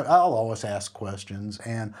 and I'll always ask questions.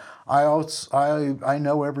 And I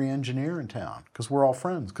know every engineer in town because we're all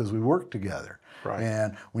friends because we work together. Right.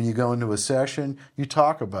 And when you go into a session, you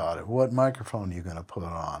talk about it. What microphone are you going to put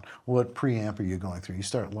on? What preamp are you going through? You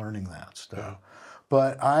start learning that stuff. Yeah.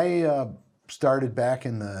 But I started back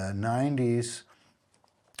in the 90s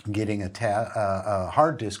getting a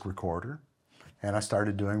hard disk recorder, and I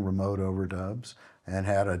started doing remote overdubs and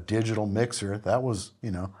had a digital mixer that was,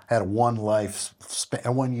 had a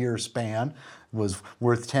 1 year span, was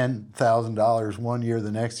worth $10,000 one year.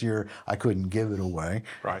 The next year I couldn't give it away.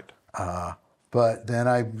 Right. But then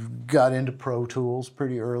I got into Pro Tools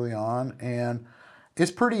pretty early on, and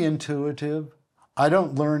it's pretty intuitive. I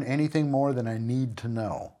don't learn anything more than I need to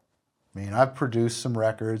know. I mean, I've produced some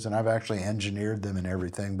records and I've actually engineered them and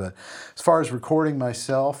everything, but as far as recording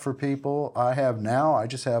myself for people, I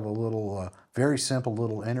just have a little, very simple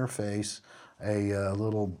little interface, a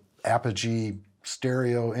little Apogee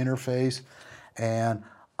stereo interface, and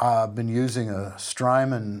I've been using a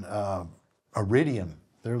Strymon Iridium,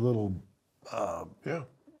 their little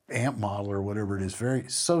amp model or whatever it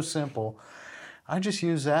is, so simple. I just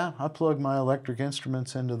use that. I plug my electric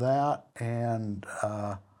instruments into that, and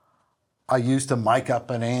I used to mic up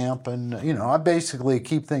an amp, and I basically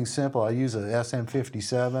keep things simple. I use a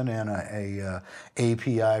SM57 and a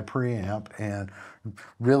API preamp, and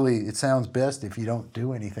really it sounds best if you don't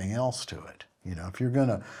do anything else to it. If you're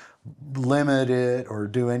gonna limit it or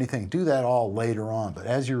do anything, do that all later on. But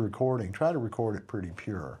as you're recording, try to record it pretty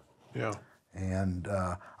pure. Yeah. And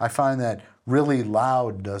I find that really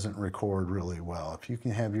loud doesn't record really well. If you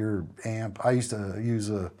can have your amp, I used to use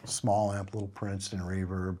a small amp, little Princeton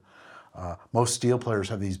Reverb. Most steel players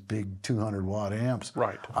have these big 200-watt amps.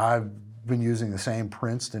 Right. I've been using the same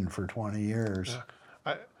Princeton for 20 years.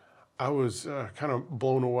 Yeah. I was kind of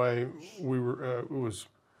blown away. We were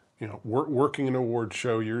working an award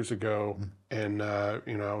show years ago, and I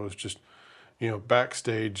was just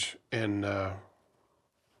backstage, and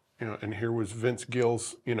and here was Vince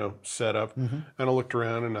Gill's set up, and I looked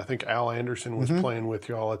around, and I think Al Anderson was playing with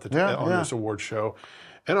y'all at on this award show.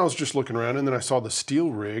 And I was just looking around, and then I saw the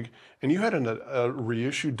steel rig, and you had a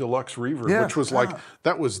reissued deluxe reverb, which was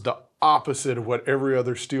that was the opposite of what every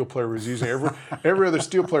other steel player was using. Every other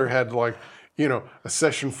steel player had a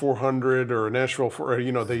Session 400 or a Nashville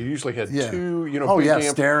 400. They usually had two, big amp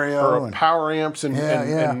stereo or power amps and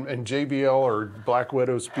JBL or Black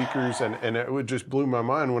Widow speakers, and it just blew my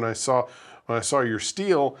mind when I saw when I saw your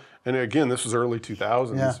steel, and again, this was early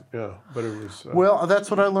 2000s. Yeah, but it was. Well,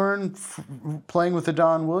 that's what I learned playing with the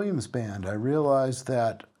Don Williams band. I realized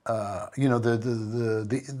that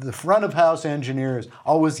the front of house engineer is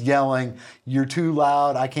always yelling, "You're too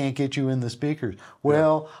loud. I can't get you in the speakers."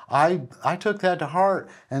 Well, I took that to heart,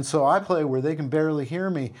 and so I play where they can barely hear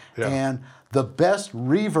me. Yeah. And the best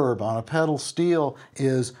reverb on a pedal steel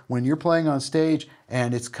is when you're playing on stage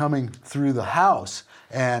and it's coming through the house,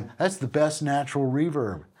 and that's the best natural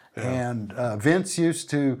reverb. Yeah. And Vince used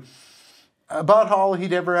to, about all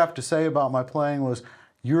he'd ever have to say about my playing was,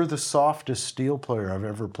 "You're the softest steel player I've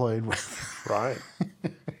ever played with." Right.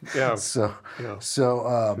 Yeah. So, Yeah.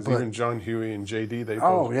 but even John Huey and JD, they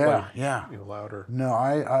both played, louder. No,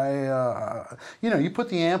 you put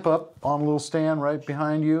the amp up on a little stand right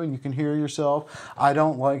behind you, and you can hear yourself. I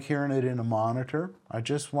don't like hearing it in a monitor. I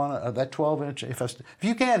just want that 12-inch. If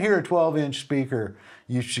you can't hear a 12-inch speaker,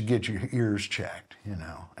 you should get your ears checked.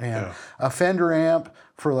 And a Fender amp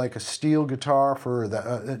for like a steel guitar for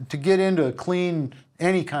to get into a clean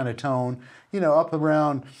any kind of tone, up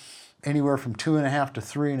around anywhere from 2.5 to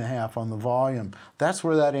 3.5 on the volume. That's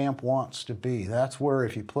where that amp wants to be. That's where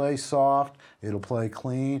if you play soft, it'll play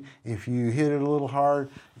clean. If you hit it a little hard,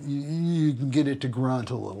 you can get it to grunt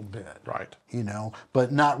a little bit. Right.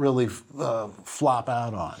 But not really flop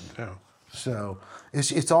out on you. Yeah. So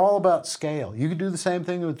it's all about scale. You can do the same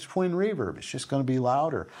thing with twin reverb. It's just going to be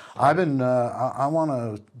louder. I've been I want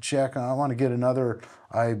to check. I want to get another.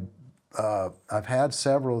 I've had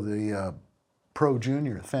several of the Pro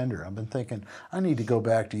Junior Fender. I've been thinking I need to go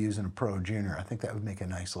back to using a Pro Junior. I think that would make a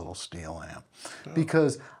nice little steel amp,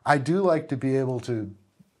 because I do like to be able to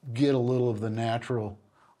get a little of the natural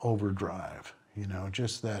overdrive.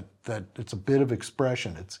 Just that it's a bit of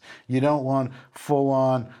expression. You don't want full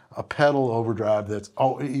on a pedal overdrive.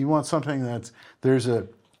 You want something there's that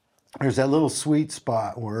little sweet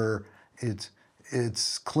spot where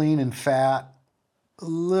it's clean and fat, a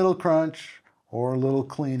little crunch, or a little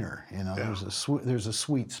cleaner. There's a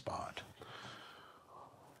sweet spot.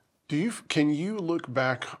 Can you look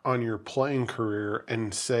back on your playing career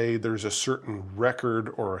and say there's a certain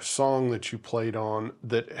record or a song that you played on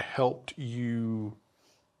that helped you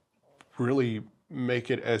really make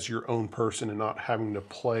it as your own person and not having to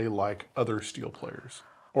play like other steel players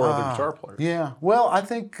or other guitar players? Yeah. Well, I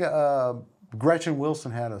think Gretchen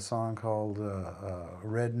Wilson had a song called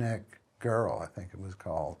Redneck Girl, I think it was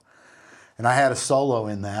called. And I had a solo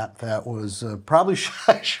in that. That was probably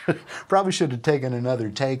should have taken another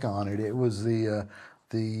take on it. It was it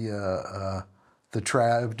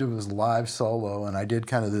was a live solo, and I did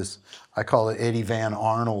kind of this. I call it Eddie Van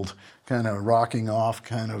Arnold, kind of rocking off,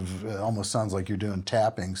 kind of almost sounds like you're doing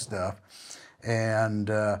tapping stuff, and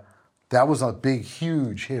that was a big,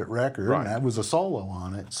 huge hit record. Right. And that was a solo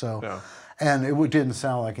on it. So, and it didn't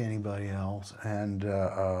sound like anybody else. And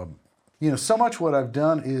so much what I've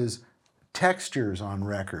done is textures on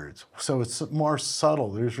records, so it's more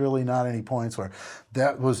subtle. There's really not any points where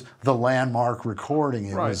that was the landmark recording.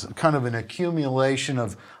 It was kind of an accumulation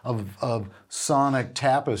of sonic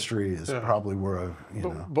tapestry is probably where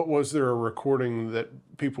But was there a recording that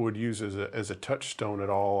people would use as a touchstone at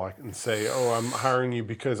all, and say, "Oh, I'm hiring you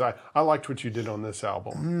because I liked what you did on this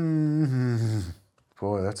album"? Mm-hmm.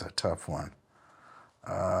 Boy, that's a tough one.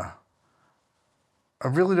 I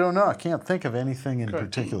really don't know. I can't think of anything in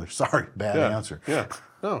particular. Sorry, bad answer. Yeah,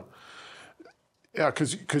 no. Yeah,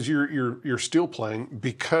 because you're still playing,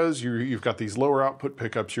 because you've got these lower output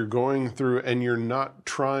pickups. You're going through, and you're not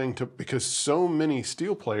trying to, because so many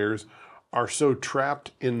steel players are so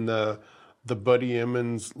trapped in the Buddy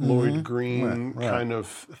Emmons, Lloyd Green kind of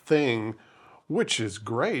thing, which is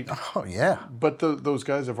great. Oh yeah. But those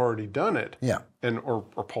guys have already done it. Yeah. And or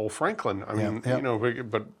Paul Franklin. I mean,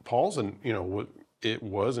 but Paul's it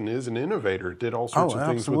was and is an innovator. Did all sorts of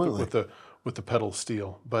things with the pedal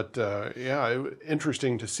steel. But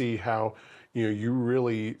interesting to see how you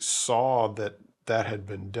really saw that had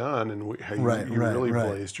been done, and how you really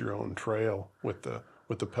blazed your own trail with the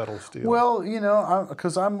pedal steel. Well,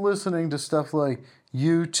 because I'm listening to stuff like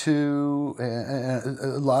U2 and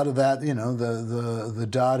a lot of that, the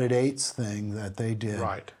dotted eights thing that they did.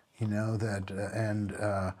 Right.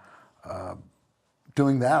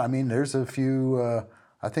 Doing that, I mean, there's a few.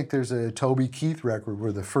 I think there's a Toby Keith record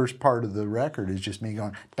where the first part of the record is just me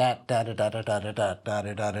going da da da da da da da da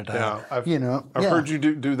da da da. Yeah, I've heard you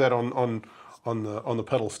do that on the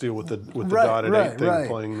pedal steel with the dotted eight thing,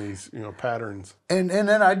 playing these patterns. And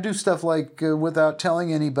then I'd do stuff like without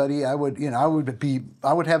telling anybody. I would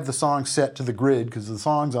have the song set to the grid because the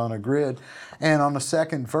song's on a grid, and on the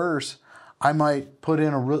second verse, I might put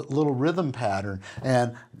in a little rhythm pattern,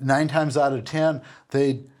 and 9 times out of 10,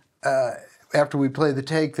 they'd after we play the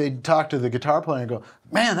take, they'd talk to the guitar player and go,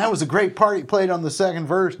 "Man, that was a great part you played on the second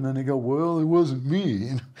verse," and then they go, "Well, it wasn't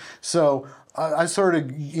me." So I sort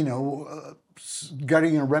of,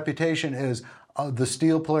 getting a reputation as the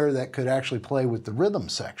steel player that could actually play with the rhythm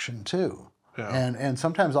section too. Yeah. And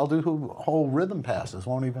sometimes I'll do whole rhythm passes,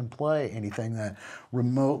 won't even play anything that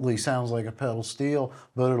remotely sounds like a pedal steel,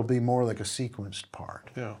 but it'll be more like a sequenced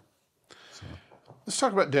part. Yeah. Let's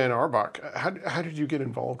talk about Dan Auerbach. How did you get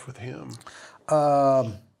involved with him?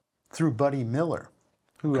 Through Buddy Miller,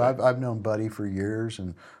 who I've known Buddy for years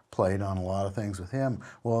and played on a lot of things with him.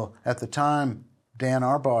 Well, at the time, Dan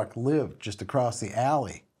Auerbach lived just across the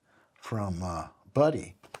alley from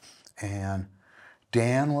Buddy. And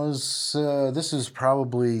Dan was, this is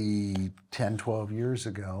probably 10, 12 years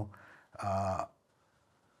ago,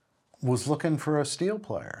 was looking for a steel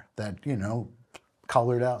player that,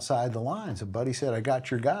 colored outside the lines. And Buddy said, "I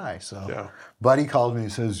got your guy." So Yeah. Buddy called me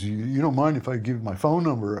and says, you don't mind if I give my phone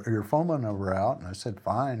number, your phone number out? And I said,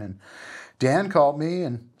 fine. And Dan called me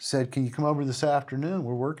and said, "Can you come over this afternoon?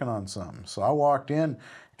 We're working on something." So I walked in,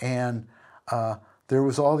 and there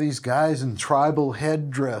was all these guys in tribal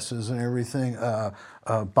headdresses and everything,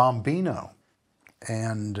 Bombino.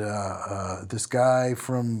 And this guy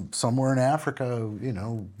from somewhere in Africa,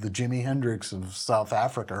 the Jimi Hendrix of South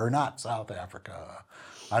Africa, or not South Africa.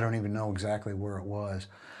 I don't even know exactly where it was.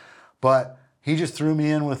 But he just threw me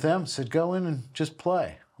in with them, said, "Go in and just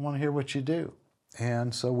play. I want to hear what you do."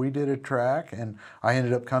 And so we did a track, and I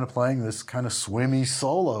ended up kind of playing this kind of swimmy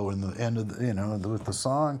solo in the end of with the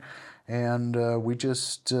song. And we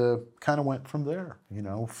just kind of went from there,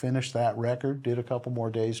 finished that record, did a couple more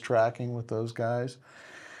days tracking with those guys.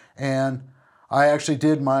 And I actually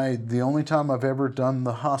did the only time I've ever done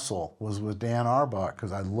the hustle was with Dan Auerbach,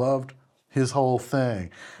 because I loved his whole thing.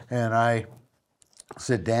 And I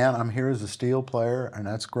said, "Dan, I'm here as a steel player, and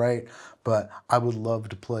that's great, but I would love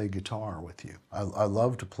to play guitar with you. I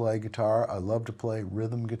love to play guitar. I love to play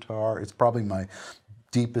rhythm guitar. It's probably my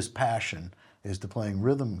deepest passion, is to playing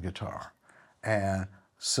rhythm guitar. And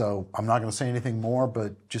so I'm not going to say anything more,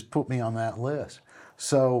 but just put me on that list."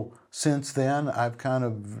 So since then, I've kind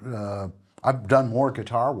of, I've done more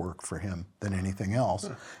guitar work for him than anything else.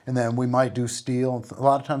 And then we might do steel. A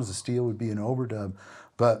lot of times the steel would be an overdub,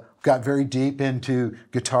 but got very deep into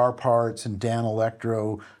guitar parts and Dan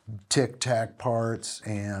Electro tic-tac parts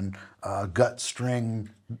and gut string,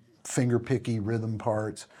 finger picky rhythm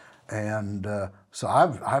parts. And so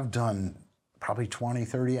I've done probably 20,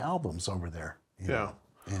 30 albums over there. Yeah.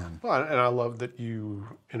 And Well, and I love that you,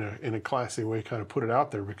 in a classy way, kind of put it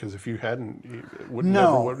out there, because if you hadn't, it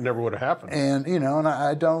never would have happened. And and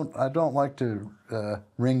I don't like to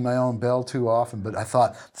ring my own bell too often, but I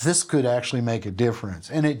thought this could actually make a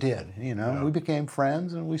difference, and it did. We became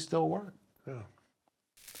friends, and we still work. Yeah.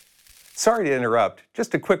 Sorry to interrupt.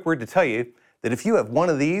 Just a quick word to tell you that if you have one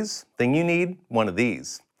of these, then you need one of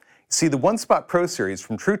these. See, the One Spot Pro Series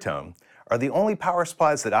from True Tone are the only power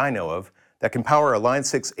supplies that I know of that can power a Line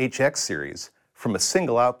 6 HX series from a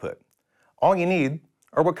single output. All you need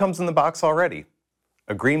are what comes in the box already: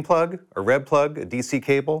 a green plug, a red plug, a DC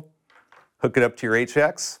cable, hook it up to your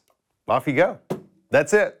HX, off you go.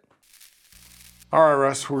 That's it. All right,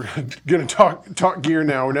 Russ, we're going to talk gear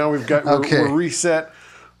now. Now we're reset.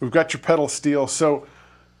 We've got your pedal steel. So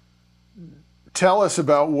tell us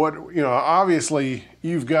about what, obviously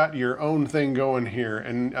you've got your own thing going here,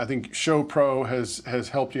 and I think Show Pro has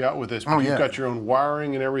helped you out with this, but you've got your own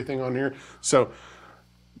wiring and everything on here. So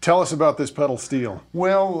tell us about this pedal steel.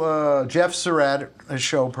 Well, Jeff Surratt at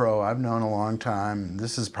Show Pro, I've known a long time.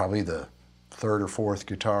 This is probably the third or fourth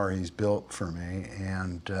guitar he's built for me,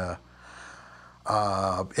 and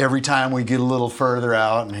every time we get a little further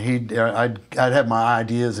out, and I'd have my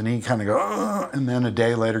ideas, and he'd kind of go, "Ugh," and then a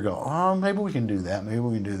day later go, "Oh, maybe we can do that. Maybe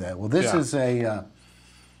we can do that." Well, this is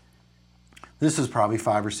this is probably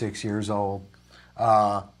 5 or 6 years old.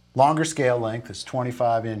 Longer scale length. It's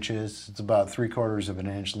 25 inches. It's about 3/4 of an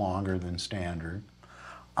inch longer than standard.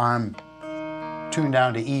 I'm tuned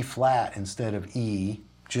down to E flat instead of E,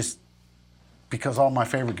 just because all my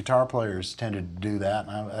favorite guitar players tended to do that,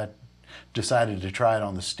 and I decided to try it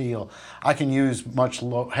on the steel. I can use much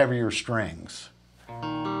heavier strings,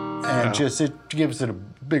 and it gives it a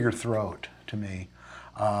bigger throat to me.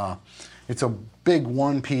 It's a big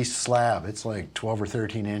one-piece slab. It's like 12 or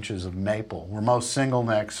 13 inches of maple, where most single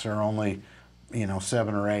necks are only,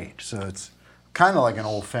 7 or 8. So it's kind of like an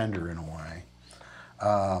old Fender in a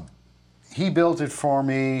way. He built it for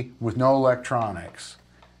me with no electronics,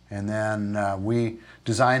 and then we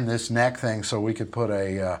designed this neck thing so we could put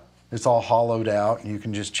a it's all hollowed out, and you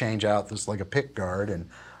can just change out this like a pick guard, and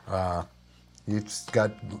it's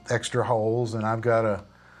got extra holes. And I've got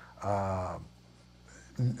a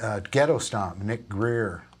Ghetto Stomp. Nick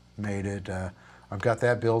Greer made it. I've got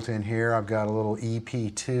that built in here. I've got a little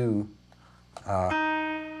EP2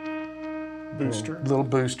 little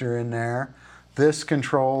booster in there. This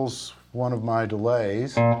controls one of my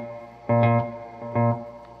delays,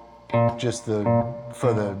 just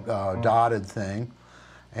for the dotted thing,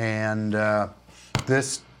 and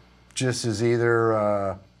this just is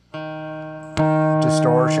either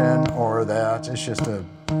distortion or that. It's just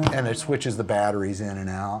and it switches the batteries in and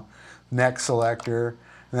out. Neck selector,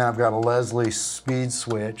 and then I've got a Leslie speed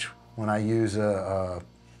switch when I use a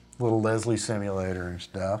little Leslie simulator and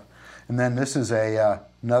stuff. And then this is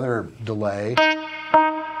another delay.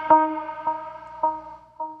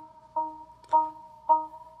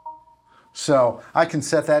 So I can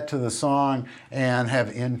set that to the song and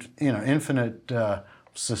have infinite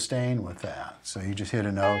sustain with that. So you just hit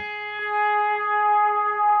a note.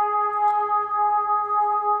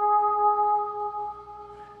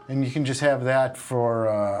 And you can just have that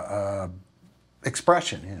for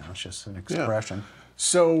expression. It's just an expression. Yeah.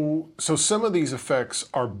 So some of these effects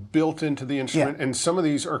are built into the instrument, and some of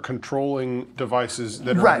these are controlling devices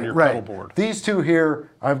that are on your pedal board. These two here,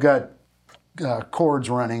 I've got chords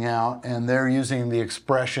running out, and they're using the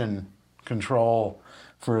expression control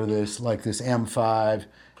for this, like this M5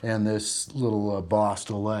 and this little Boss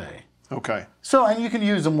delay. Okay. So, and you can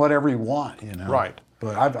use them whatever you want, Right.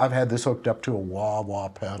 But I've had this hooked up to a wah-wah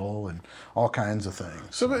pedal and all kinds of things.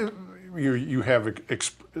 So you have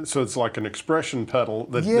so it's like an expression pedal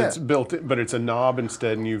that's built in, but it's a knob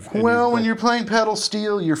instead, and when you're playing pedal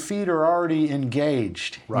steel, your feet are already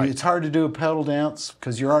engaged. Right. It's hard to do a pedal dance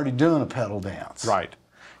because you're already doing a pedal dance. Right.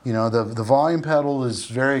 The volume pedal is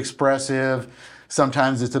very expressive.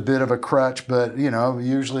 Sometimes it's a bit of a crutch, but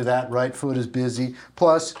usually that right foot is busy.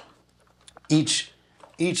 Plus, each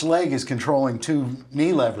leg is controlling two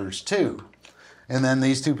knee levers too. And then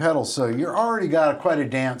these two pedals. So you're already got quite a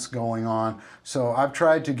dance going on. So I've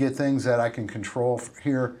tried to get things that I can control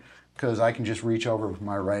here because I can just reach over with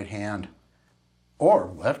my right hand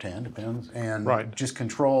or left hand, depends, and just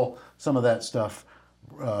control some of that stuff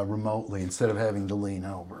remotely instead of having to lean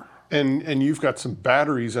over. And you've got some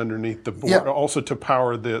batteries underneath the board also to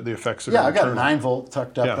power the effects of I got a 9-volt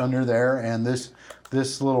tucked up under there, and this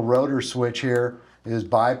little rotor switch here is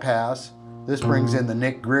bypass. This brings in the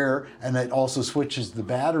Nick Greer, and it also switches the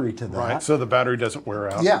battery to that. Right, so the battery doesn't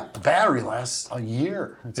wear out. Yeah, the battery lasts a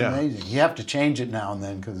year. It's amazing. You have to change it now and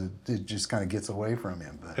then because it just kind of gets away from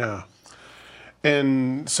him. But. Yeah.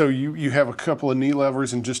 And so you have a couple of knee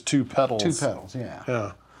levers and just two pedals. Two pedals, yeah.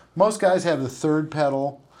 Yeah. Most guys have the third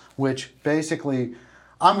pedal, which basically,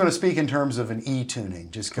 I'm going to speak in terms of an E tuning,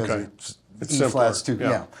 just because it's E flats too.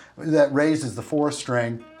 Yeah. That raises the fourth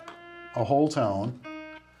string a whole tone.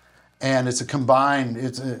 And it's a combined,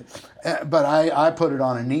 but I put it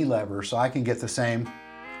on a knee lever so I can get the same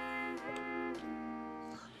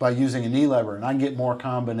by using a knee lever, and I can get more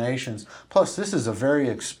combinations. Plus, this is a very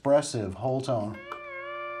expressive whole tone.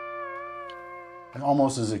 And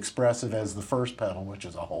almost as expressive as the first pedal, which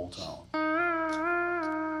is a whole tone.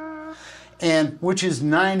 And which is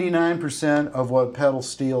 99% of what pedal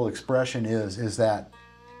steel expression is that.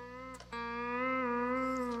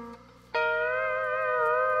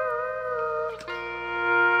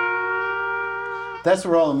 That's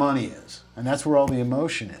where all the money is, and that's where all the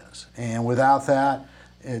emotion is. And without that,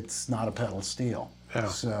 it's not a pedal steel. Yeah.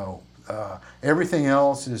 So everything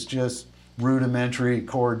else is just rudimentary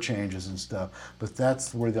chord changes and stuff, but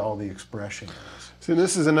that's where all the expression is. See,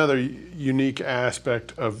 this is another unique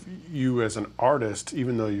aspect of you as an artist,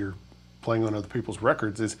 even though you're playing on other people's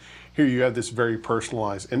records, is here you have this very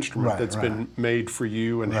personalized instrument that's been made for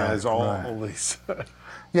you and has all these...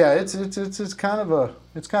 Yeah, it's kind of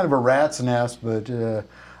a rat's nest, but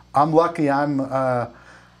I'm lucky. I'm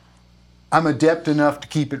adept enough to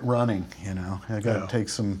keep it running. I got to take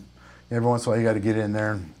some. Every once in a while, you got to get in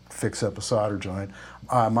there and fix up a solder joint.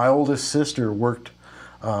 My oldest sister worked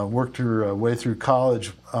her way through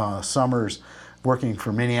college summers working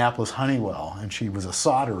for Minneapolis Honeywell, and she was a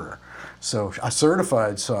solderer. So a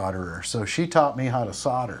certified solderer. So she taught me how to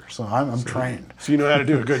solder. So I'm trained. So you know how to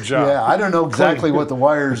do a good job. Yeah, I don't know exactly what the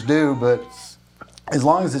wires do, but as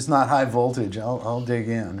long as it's not high voltage, I'll dig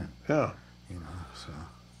in. Yeah. So.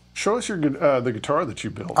 Show us the guitar that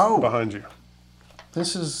you built behind you.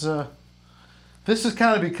 This has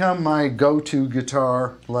kind of become my go-to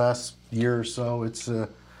guitar last year or so. It's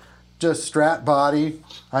just Strat body.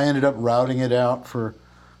 I ended up routing it out for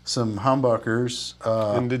some humbuckers.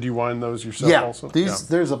 And did you wind those yourself Yeah, also?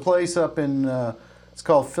 there's a place up in, it's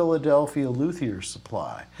called Philadelphia Luthier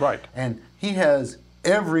Supply. Right. And he has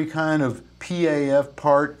every kind of PAF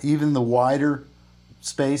part, even the wider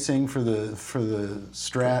spacing for the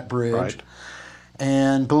Strat bridge. Right.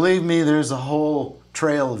 And believe me, there's a whole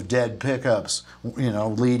trail of dead pickups,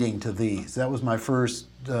 leading to these. That was my first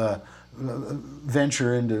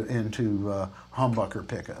venture into humbucker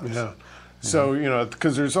pickups. Yeah. So,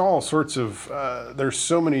 because there's all sorts of, there's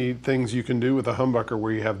so many things you can do with a humbucker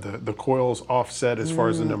where you have the coils offset as far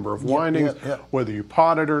as the number of windings, whether you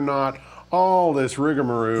pot it or not, all this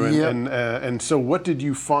rigmarole. And so what did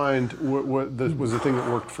you find what was the thing that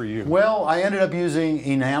worked for you? Well, I ended up using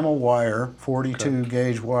enamel wire, 42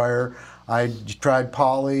 gauge wire. I tried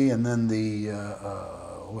poly and then the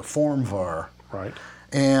Formvar. Right.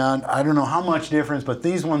 And I don't know how much difference, but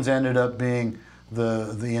these ones ended up being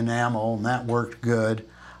the enamel, and that worked good.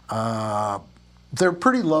 They're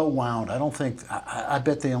pretty low wound. I don't think, I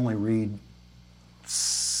bet they only read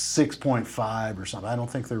 6.5 or something. I don't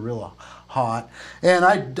think they're real hot. And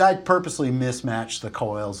I purposely mismatched the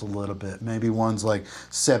coils a little bit. Maybe one's like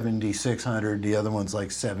 7,600, the other one's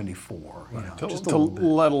like 74. Just a little bit.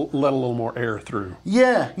 Let a little more air through.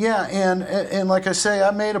 Yeah, and like I say,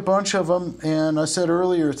 I made a bunch of them, and I said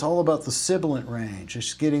earlier, it's all about the sibilant range.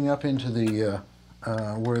 It's getting up into the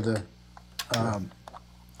where the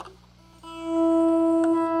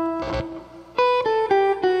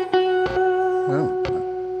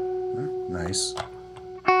nice.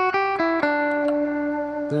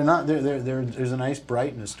 They're not. There's a nice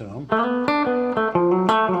brightness to them.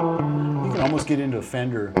 You can almost get into a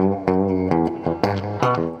Fender.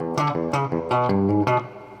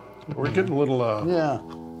 We're getting a little. Yeah. I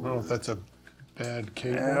don't know if that's a bad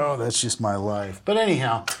cable. Oh, that's just my life. But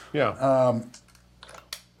anyhow. Yeah.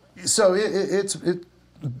 So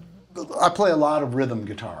I play a lot of rhythm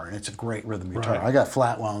guitar, and it's a great rhythm guitar. Right. I got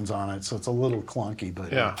flat wounds on it, so it's a little clunky,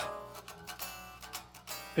 but Yeah.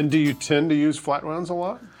 And do you tend to use flat wounds a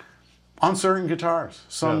lot? on certain guitars,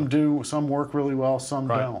 some do, some work really well, some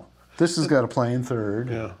don't. This has got a plain third,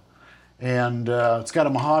 Yeah. and it's got a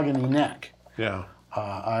mahogany neck. Yeah.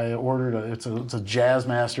 I ordered it's a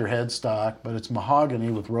Jazzmaster headstock, but it's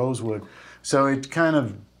mahogany with rosewood, so it kind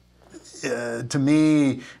of to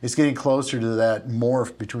me, it's getting closer to that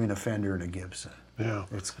morph between a Fender and a Gibson. Yeah.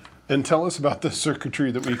 And tell us about the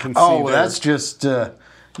circuitry that we can see Oh, there. that's just,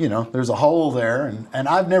 there's a hole there, and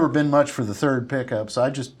I've never been much for the third pickup, so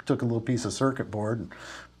I just took a little piece of circuit board and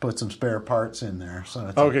put some spare parts in there. So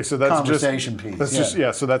it's okay, so that's conversation piece.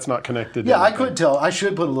 That's so that's not connected. Yeah, I could tell. I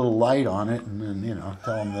should put a little light on it and then,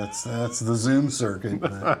 tell them that's the Zoom circuit,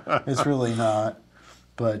 but it's really not.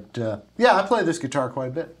 But, I play this guitar quite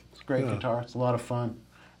a bit. It's a great guitar. It's a lot of fun.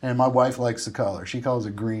 And my wife likes the color. She calls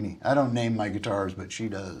it greenie. I don't name my guitars, but she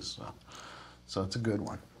does. So it's a good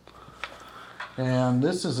one. And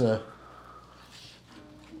this is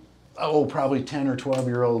probably 10 or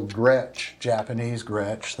 12-year-old Gretsch, Japanese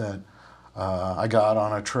Gretsch that I got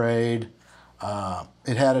on a trade.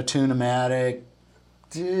 It had a tune-o-matic.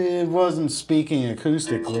 It wasn't speaking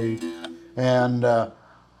acoustically. And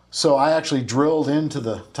so I actually drilled into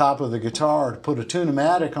the top of the guitar to put a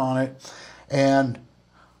tune-o-matic on it, and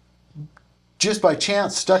just by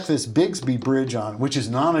chance stuck this Bigsby bridge on, which is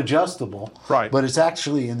non-adjustable, right? But it's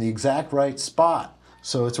actually in the exact right spot,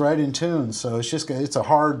 so it's right in tune. So it's a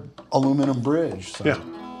hard aluminum bridge. So. Yeah.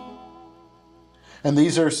 And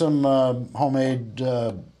these are some homemade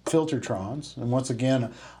Filtertrons, and once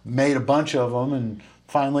again, made a bunch of them, and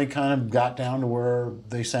finally kind of got down to where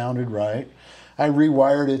they sounded right. I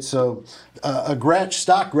rewired it so a Gretsch,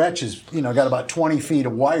 stock Gretsch is, got about 20 feet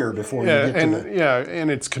of wire before you get to the... and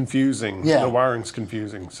it's confusing. Yeah. The wiring's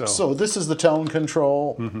confusing. So this is the tone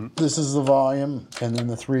control, this is the volume, and then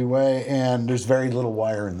the three-way, and there's very little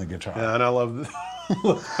wire in the guitar. Yeah, and I love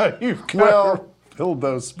how you've filled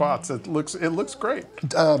those spots. It looks great.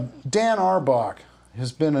 Dan Arbach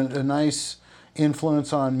has been a nice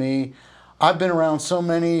influence on me. I've been around so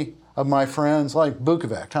many of my friends, like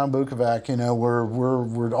Bukovac, Tom Bukovac,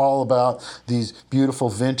 we're all about these beautiful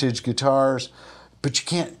vintage guitars, but you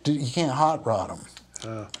can't hot rod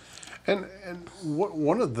them. And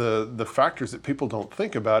one of the factors that people don't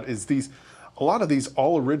think about is a lot of these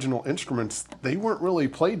all original instruments, they weren't really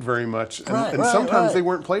played very much, and sometimes they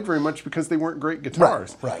weren't played very much because they weren't great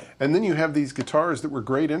guitars. Right. And then you have these guitars that were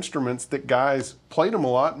great instruments that guys played them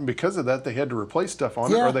a lot, and because of that, they had to replace stuff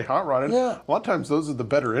on it, or they hot rodded. Yeah. A lot of times, those are the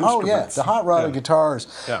better instruments. Oh yeah, the hot rodded guitars.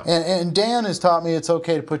 Yeah. And Dan has taught me it's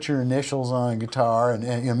okay to put your initials on a guitar,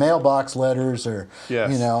 and mailbox letters, or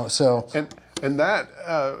so. And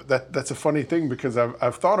that's a funny thing because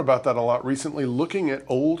I've thought about that a lot recently, looking at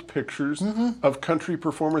old pictures of country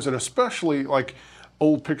performers, and especially like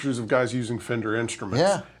old pictures of guys using Fender instruments.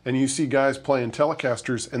 Yeah. And you see guys playing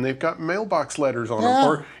Telecasters, and they've got mailbox letters on them. Yeah.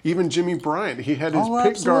 Or even Jimmy Bryant, he had his Oh,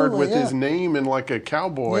 pick guard absolutely, with yeah. his name and like a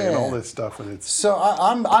cowboy and Yeah. all this stuff. And it's So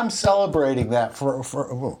I'm celebrating that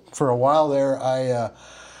for a while there. I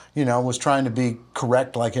was trying to be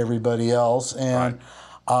correct like everybody else, and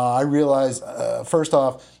I realized first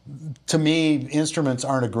off, to me, instruments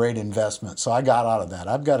aren't a great investment. So I got out of that.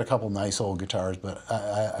 I've got a couple nice old guitars, but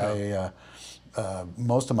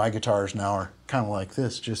most of my guitars now are kind of like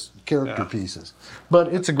this, just character pieces.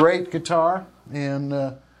 But it's a great guitar, and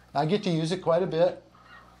I get to use it quite a bit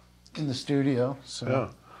in the studio. So. yeah.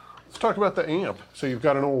 Let's talk about the amp. So you've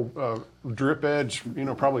got an old drip edge,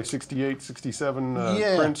 probably 68, 67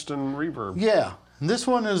 Princeton reverb. Yeah, and this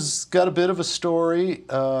one has got a bit of a story.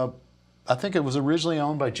 I think it was originally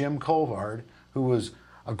owned by Jim Colvard, who was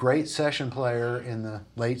a great session player in the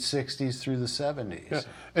late 60s through the 70s. Yeah.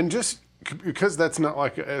 And just because that's not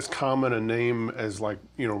like as common a name as like,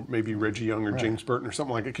 maybe Reggie Young or James Burton or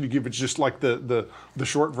something like it, could you give it just like the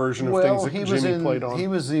short version of things that Jimmy played on? He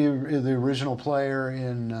was the original player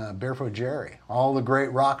in Barefoot Jerry. All the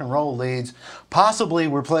great rock and roll leads possibly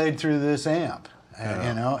were played through this amp.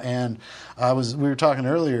 And we were talking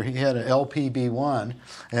earlier, he had an LPB1,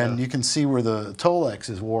 and you can see where the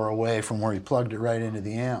Tolexes wore away from where he plugged it right into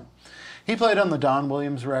the amp. He played on the Don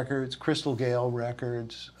Williams records, Crystal Gale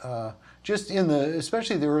records,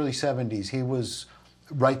 especially the early 70s, he was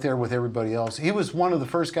right there with everybody else. He was one of the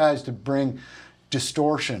first guys to bring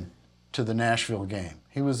distortion to the Nashville game.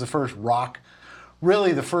 He was the first rock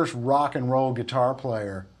and roll guitar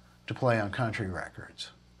player to play on country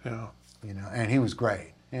records. Yeah. And he was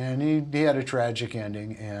great. And he had a tragic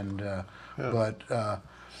ending,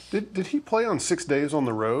 Did he play on 6 Days on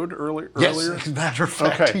the Road earlier? Yes, as a matter of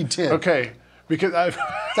fact, he did. Okay, because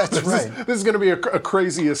That's right. This is going to be a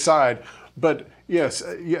crazy aside, but yes,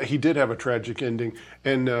 he did have a tragic ending,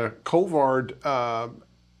 and Colvard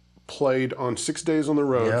played on 6 Days on the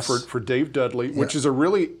Road Yes. for Dave Dudley, which is a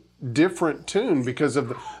really different tune because of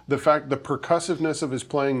the percussiveness of his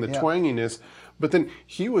playing, the twanginess. But then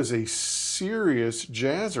he was a serious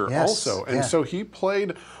jazzer also, and so he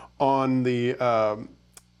played on the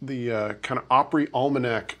kind of Opry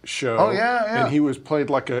Almanac show. Oh, yeah. And he was played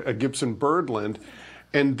like a Gibson Birdland.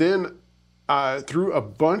 And then through a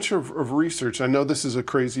bunch of research, I know this is a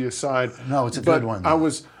crazy aside. No, it's a but good one.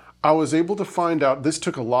 I was able to find out, this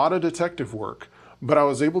took a lot of detective work, but I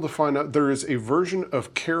was able to find out there is a version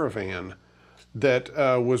of Caravan that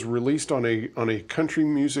was released on a country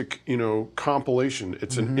music, compilation.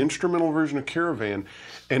 It's an instrumental version of Caravan,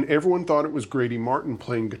 and everyone thought it was Grady Martin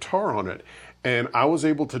playing guitar on it. And I was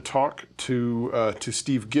able to talk to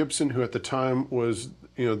Steve Gibson, who at the time was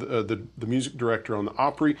the music director on the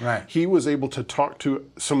Opry. Right. He was able to talk to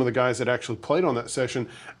some of the guys that actually played on that session,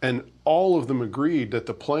 and all of them agreed that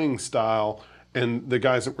the playing style and the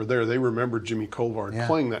guys that were there, they remembered Jimmy Colvard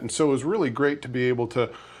playing that. And so it was really great to be able to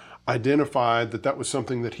identify that was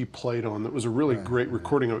something that he played on. That was a really great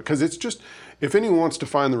recording of it. Because it's just, if anyone wants to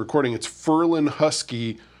find the recording, it's Ferlin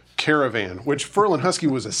Husky Caravan, which Ferlin Husky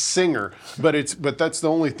was a singer, but that's the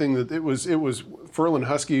only thing that it was Ferlin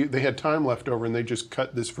Husky. They had time left over and they just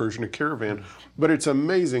cut this version of Caravan. But it's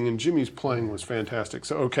amazing, and Jimmy's playing was fantastic.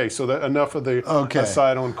 So that enough of the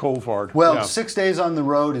aside on Colvard. Well, 6 Days on the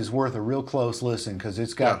Road is worth a real close listen because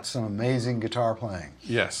it's got some amazing guitar playing.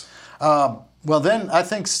 Yes. Well, then I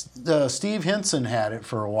think Steve Hinson had it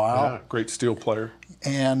for a while. Yeah, great steel player.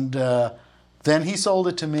 And then he sold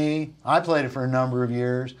it to me. I played it for a number of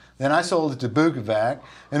years. Then I sold it to Bukovac.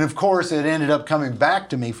 And of course, it ended up coming back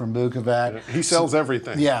to me from Bukovac. Yeah, he sells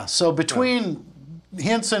everything. Yeah, so between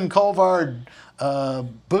Hinson, Colvard,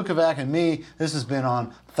 Bukovac, and me, this has been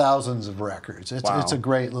on thousands of records. It's a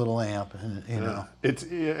great little amp,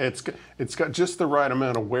 It's got just the right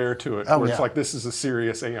amount of wear to it. Where it's like, this is a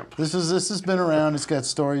serious amp. This has been around. It's got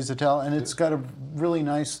stories to tell, and it's got a really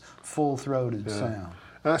nice full-throated sound.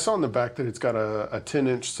 And I saw in the back that it's got a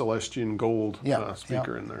 10-inch Celestion Gold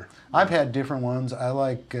speaker in there. I've had different ones. I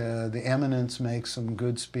like the Eminence makes some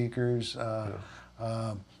good speakers.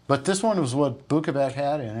 But this one was what Bukovac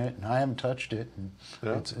had in it, and I haven't touched it. And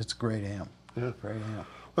it's a great amp. Yeah. Great amp.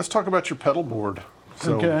 Let's talk about your pedal board.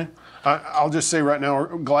 So Okay. I'll just say right now,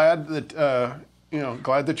 we're glad that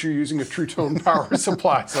you're using a True Tone power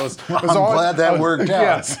supply. So I'm glad that worked out.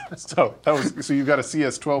 Yes. So you've got a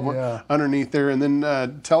CS12 underneath there, and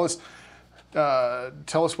then tell us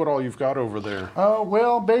what all you've got over there.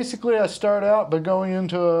 Well, basically, I start out by going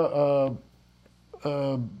into a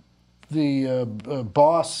the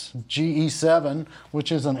Boss GE7,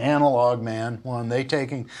 which is an analog one. They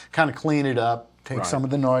kind of clean it up, take Right. some of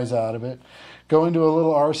the noise out of it. Go into a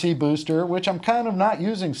little RC booster, which I'm kind of not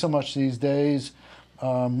using so much these days.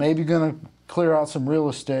 Maybe going to clear out some real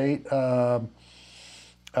estate. I've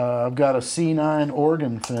got a C9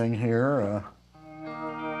 organ thing here.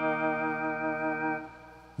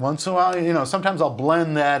 Once in a while, sometimes I'll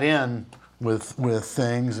blend that in with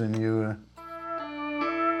things, and you.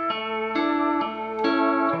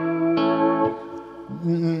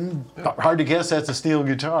 Hard to guess that's a steel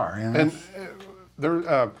guitar. And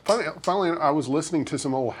there, finally, I was listening to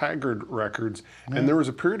some old Haggard records, and there was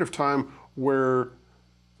a period of time where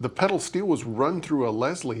the pedal steel was run through a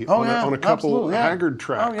Leslie on a couple absolutely, yeah. Haggard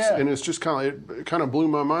tracks, Oh, yeah. and it's just it kind of blew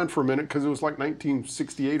my mind for a minute because it was like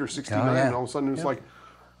 1968 or 69, Oh, yeah. and all of a sudden it was like,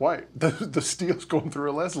 why the steel's going through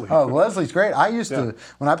a Leslie? Oh, Leslie's great. I used to,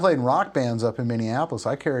 when I played in rock bands up in Minneapolis,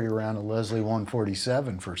 I carried around a Leslie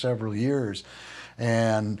 147 for several years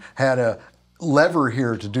and had a lever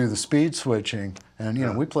here to do the speed switching.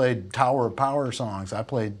 And, we played Tower of Power songs. I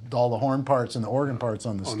played all the horn parts and the organ parts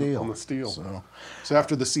on the steel. On the steel. So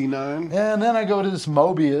after the C9? And then I go to this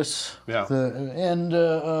Mobius. Yeah.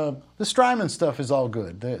 The Strymon stuff is all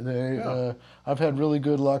good. I've had really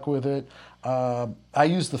good luck with it. I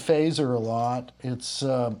use the phaser a lot.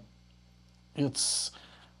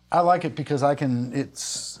 I like it because you can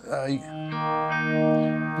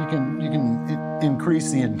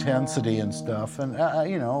increase the intensity and stuff, and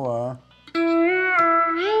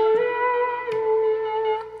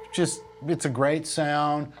it's a great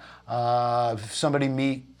sound. If somebody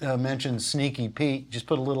mentions Sneaky Pete, just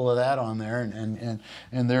put a little of that on there, and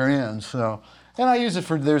they're in. So, and I use it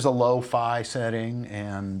there's a lo-fi setting,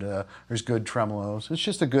 and there's good tremolos.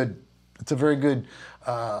 It's a very good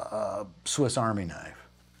Swiss Army knife.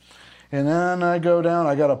 And then I go down,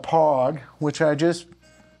 I got a Pog, which a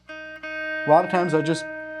lot of times I just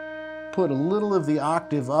put a little of the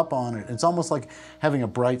octave up on it. It's almost like having a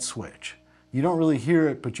bright switch. You don't really hear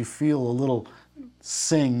it, but you feel a little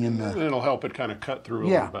sing in the... It'll help it kind of cut through a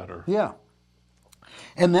little better. Yeah.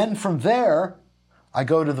 And then from there, I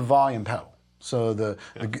go to the volume pedal. So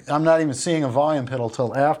I'm not even seeing a volume pedal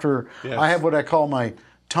till after I have what I call my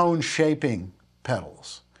tone shaping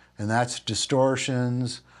pedals. And that's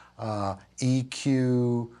distortions,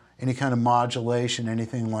 EQ, any kind of modulation,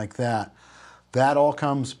 anything like that. That all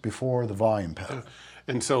comes before the volume pedal.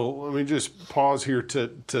 And so let me just pause here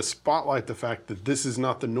to spotlight the fact that this is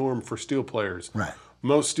not the norm for steel players. Right.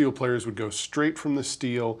 Most steel players would go straight from the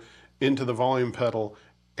steel into the volume pedal,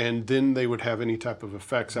 and then they would have any type of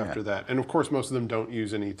effects after that. And of course, most of them don't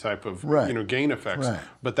use any type of gain effects. Right.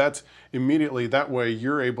 But that's immediately, that way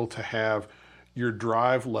you're able to have your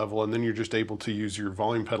drive level, and then you're just able to use your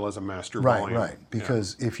volume pedal as a master volume. Right.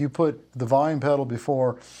 Because if you put the volume pedal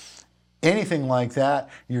before anything like that,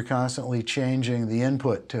 you're constantly changing the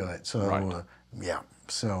input to it. So,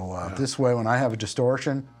 this way, when I have a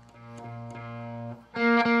distortion,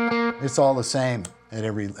 it's all the same at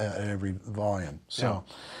every volume. So,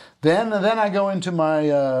 then I go into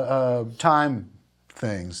my time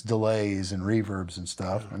things, delays and reverbs and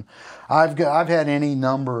stuff, and I've had any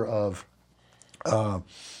number of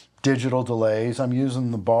digital delays. I'm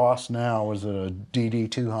using the Boss now as a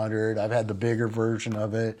DD200. I've had the bigger version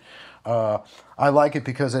of it. I like it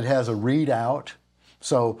because it has a readout.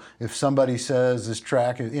 So if somebody says this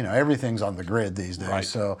track is, everything's on the grid these days. Right.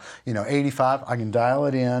 So, 85, I can dial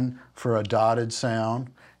it in for a dotted sound.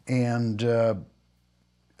 And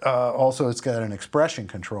also it's got an expression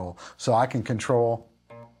control. So I can control.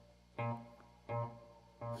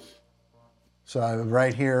 So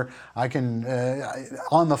right here, I can,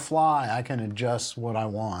 on the fly, I can adjust what I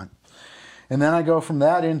want. And then I go from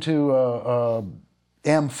that into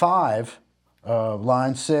M5,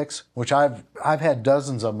 line 6, which I've had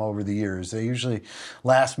dozens of them over the years. They usually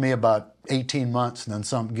last me about 18 months, and then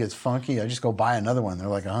something gets funky. I just go buy another one. They're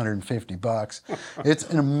like $150. It's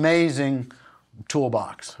an amazing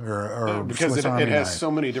toolbox or because Swiss it Army has knife. so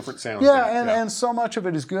many different sounds. Yeah, and so much of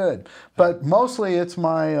it is good. But mostly it's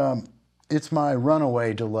my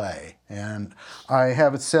runaway delay, and I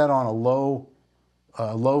have it set on a low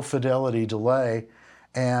fidelity delay,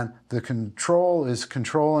 and the control is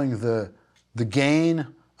controlling the gain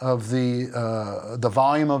of the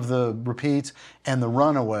volume of the repeats and the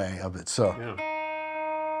runaway of it. So. Yeah.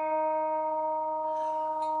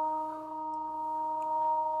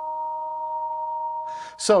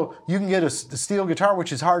 So you can get a steel guitar,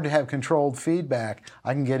 which is hard to have controlled feedback.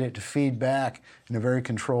 I can get it to feed back in a very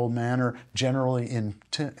controlled manner, generally in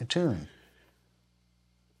tune.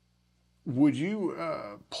 Would you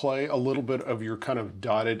play a little bit of your kind of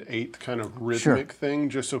dotted eighth kind of rhythmic thing,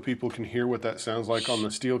 just so people can hear what that sounds like on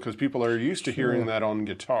the steel? Because people are used to hearing that on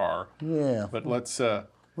guitar. Yeah. But let's me-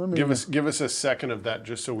 give us a second of that,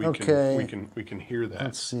 just so we Okay. can hear that.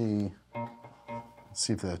 Let's see. Let's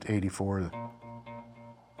see if that 84.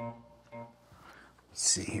 Let's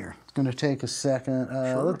see here. It's going to take a second.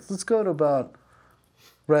 Let's go to about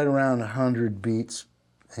right around 100 beats,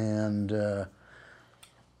 and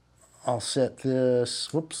I'll set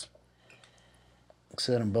this. Whoops.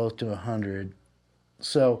 Set them both to 100.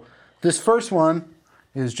 So this first one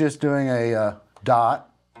is just doing a dot.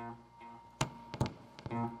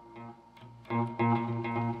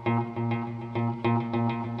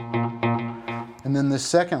 And then the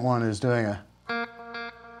second one is doing a.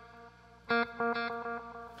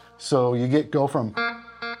 So you go from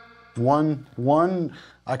one,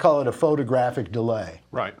 I call it a photographic delay.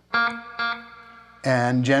 Right.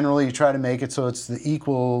 And generally you try to make it so it's the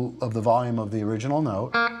equal of the volume of the original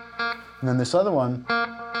note. And then this other one,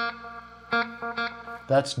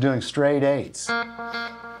 that's doing straight eighths.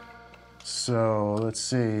 So let's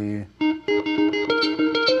see.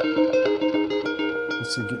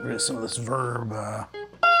 Let's see, get rid of some of this verb.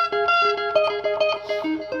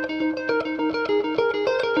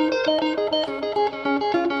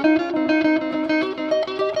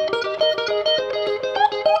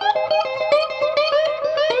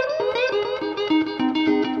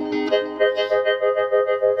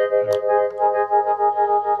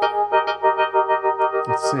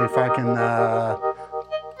 Let's see if I can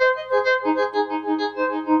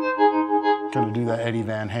gonna do that Eddie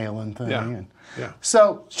Van Halen thing. Yeah. Yeah.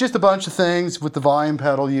 So it's just a bunch of things with the volume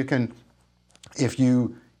pedal. You can, if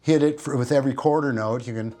you hit it with every quarter note,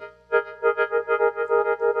 you can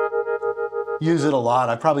use it a lot.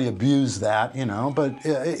 I probably abuse that, but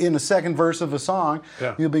in the second verse of a song,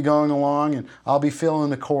 Yeah. you'll be going along and I'll be filling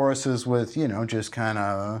the choruses with, just kind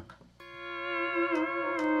of.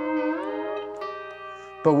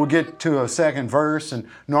 But we'll get to a second verse, and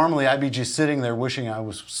normally I'd be just sitting there wishing I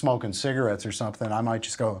was smoking cigarettes or something. I might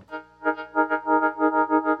just go.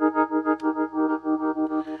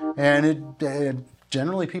 And it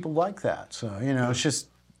generally people like that. So, it's just.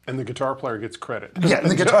 And the guitar player gets credit. Yeah,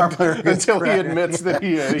 the guitar player gets until credit. he admits that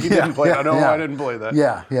he didn't play. I know I didn't play that.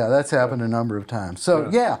 Yeah, that's happened a number of times.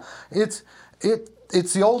 So it's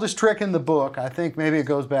the oldest trick in the book. I think maybe it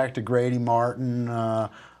goes back to Grady Martin.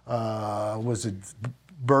 Was it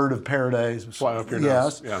Bird of Paradise? Fly Up Your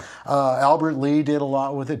Yes. Nose. Yeah. Albert Lee did a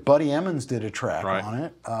lot with it. Buddy Emmons did a track Right. on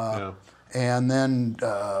it. Yeah. And then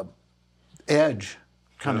Edge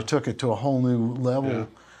kind of took it to a whole new level. Yeah.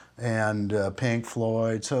 And Pink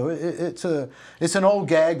Floyd. So it's an old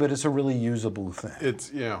gag, but it's a really usable thing.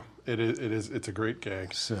 It is. It's a great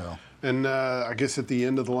gag. So. And I guess at the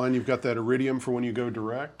end of the line, you've got that Iridium for when you go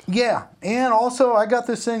direct. Yeah, and also I got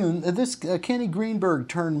this thing. This Kenny Greenberg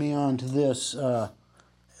turned me on to this.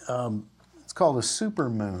 It's called a Super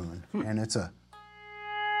Moon, and it's a.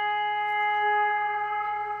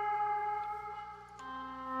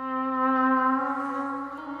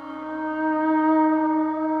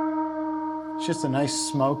 It's just a nice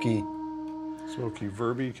smoky. Smoky,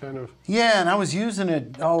 verby kind of. Yeah, and I was using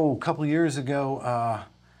it a couple years ago,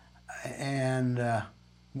 and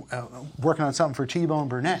working on something for T-Bone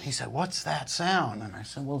Burnett. He said, "What's that sound?" And I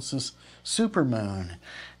said, "Well, it's this Super Moon."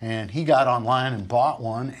 And he got online and bought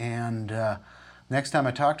one. And next time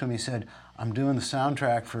I talked to him, he said, "I'm doing the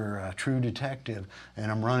soundtrack for True Detective,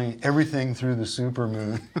 and I'm running everything through the Super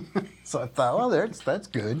Moon." So I thought, well, that's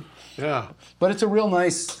good. Yeah. But it's a real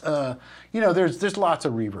nice, there's lots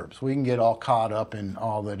of reverbs. We can get all caught up in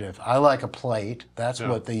all the I like a plate. That's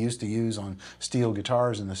what they used to use on steel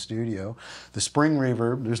guitars in the studio. The spring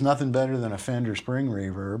reverb, there's nothing better than a Fender spring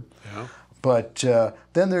reverb. Yeah. But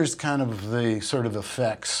then there's kind of the sort of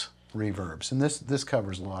effects reverbs. And this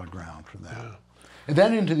covers a lot of ground for that. Yeah. And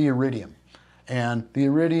then into the Iridium. And the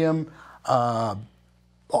Iridium,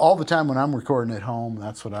 all the time when I'm recording at home,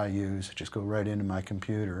 that's what I use. I just go right into my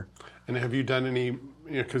computer. And have you done any?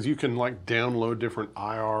 Because you can like download different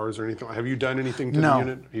IRs or anything. Have you done anything to No, the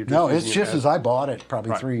unit? You're no, using it's it just as I bought it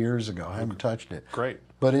probably Right. 3 years ago. I haven't touched it. Great.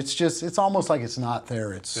 But it's almost like it's not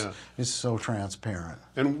there. It's so transparent.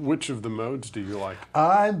 And which of the modes do you like?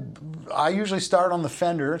 I usually start on the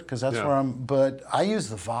Fender because that's Yeah. where but I use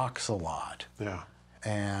the Vox a lot. Yeah.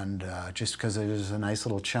 And just because it is a nice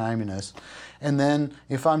little chiminess. And then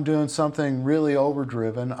if I'm doing something really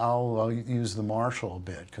overdriven, I'll use the Marshall a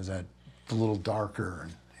bit because that's a little darker.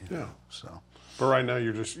 And, so. But right now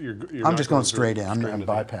you're I'm not just going through- straight in. I'm into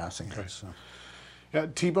the- bypassing Okay. it. So. Yeah,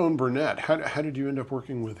 T-Bone Burnett. How did you end up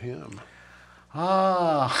working with him?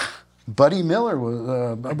 Buddy Miller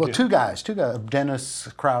was, well, two guys, Dennis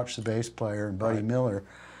Crouch, the bass player, and Buddy Miller.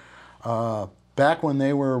 Back when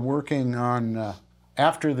they were working on,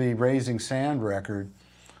 after the Raising Sand record,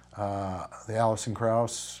 the Alison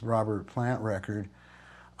Krauss, Robert Plant record,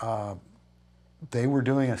 they were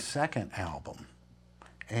doing a second album.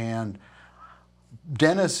 And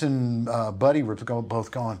Dennis and Buddy were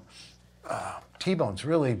both going, T-Bone's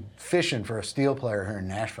really fishing for a steel player here in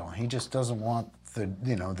Nashville. He just doesn't want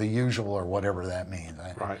the usual or whatever that means.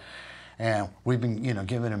 Right. And we've been,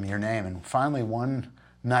 giving him your name. And finally one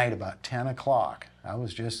night about 10 o'clock, I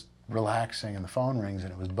was just relaxing and the phone rings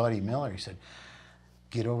and it was Buddy Miller. He said,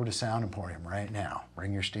 get over to Sound Emporium right now.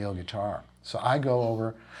 Bring your steel guitar. So I go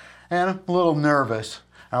over and I'm a little nervous.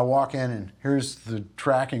 I walk in and here's the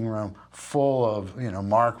tracking room full of,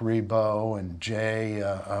 Mark Ribot and Jay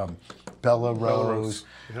Bella Rose,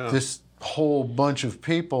 this whole bunch of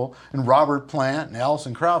people, and Robert Plant and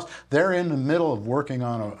Alison Krauss. They're in the middle of working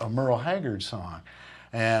on a Merle Haggard song.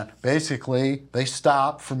 And basically, they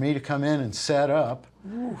stopped for me to come in and set up.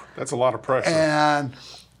 Ooh, that's a lot of pressure. And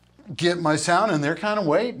get my sound, and they're kind of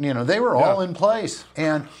waiting. They were all in place.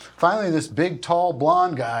 And finally, this big, tall,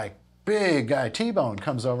 blonde guy, T-Bone,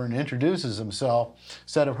 comes over and introduces himself,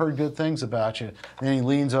 said, I've heard good things about you. Then he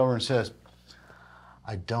leans over and says,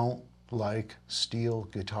 I don't like steel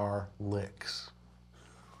guitar licks.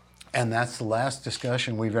 And that's the last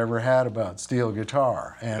discussion we've ever had about steel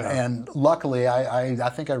guitar. And luckily, I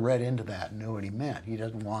think I read into that and knew what he meant. He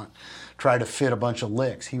doesn't try to fit a bunch of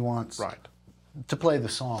licks. He wants to play the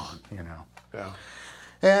song, Yeah.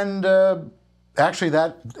 And actually,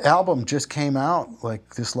 that album just came out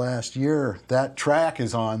like this last year. That track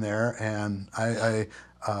is on there, and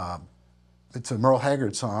it's a Merle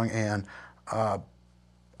Haggard song, and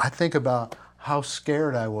I think about how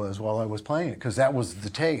scared I was while I was playing it, because that was the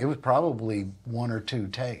take. It was probably 1 or 2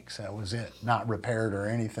 takes. That was it, not repaired or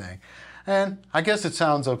anything. And I guess it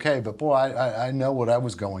sounds okay, but boy, I know what I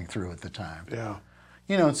was going through at the time. Yeah.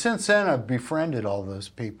 And since then I've befriended all those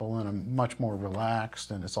people and I'm much more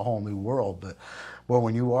relaxed and it's a whole new world. But well,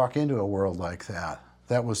 when you walk into a world like that,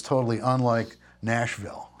 that was totally unlike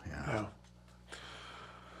Nashville. Yeah.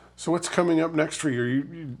 So what's coming up next for you? Are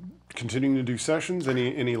you continuing to do sessions?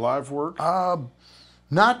 Any live work?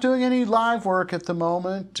 Not doing any live work at the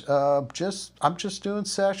moment. I'm just doing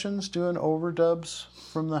sessions, doing overdubs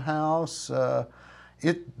from the house.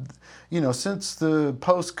 Since the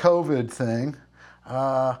post-COVID thing,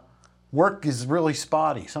 work is really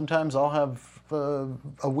spotty. Sometimes I'll have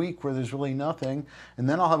a week where there's really nothing, and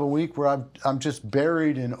then I'll have a week where I'm just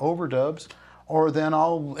buried in overdubs, or then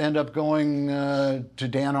I'll end up going to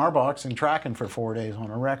Dan Auerbach's and tracking for 4 days on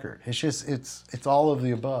a record. It's all of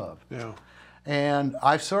the above. Yeah. And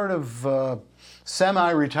I've sort of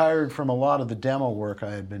semi-retired from a lot of the demo work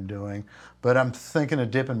I had been doing, but I'm thinking of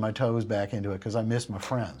dipping my toes back into it because I miss my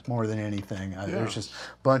friends more than anything. There's just a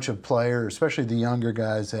bunch of players, especially the younger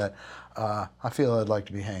guys, that I feel I'd like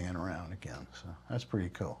to be hanging around again. So that's pretty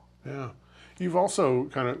cool. Yeah. You've also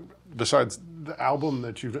kind of, besides the album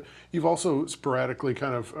that you've also sporadically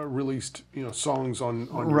kind of released, songs on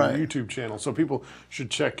your YouTube channel. So people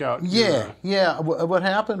should check out. Yeah. What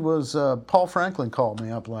happened was Paul Franklin called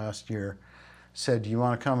me up last year, said, do you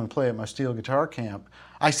want to come and play at my steel guitar camp?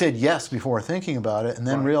 I said yes before thinking about it, and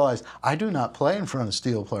then realized I do not play in front of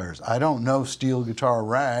steel players. I don't know steel guitar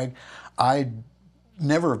rag. I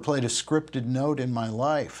never played a scripted note in my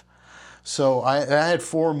life. So I had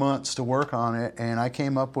 4 months to work on it, and I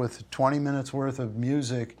came up with 20 minutes worth of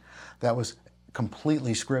music that was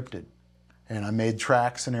completely scripted. And I made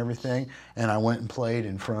tracks and everything, and I went and played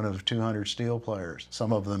in front of 200 steel players,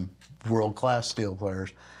 some of them world-class steel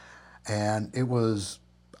players. And it was,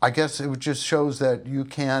 I guess it just shows that you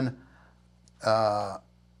can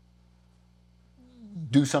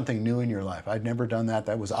do something new in your life. I'd never done that.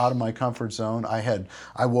 That was out of my comfort zone.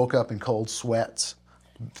 I woke up in cold sweats,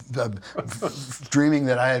 dreaming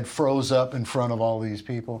that I had froze up in front of all these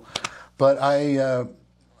people. But I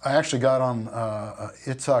actually got on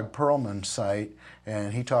Itzhak Perlman's site,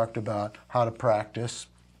 and he talked about how to practice,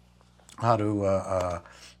 how to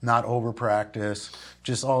not over practice,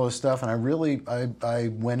 just all this stuff. And I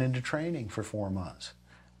went into training for 4 months,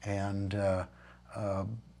 and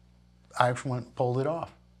I pulled it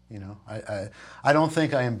off. I don't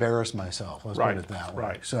think I embarrassed myself. Let's put it that way.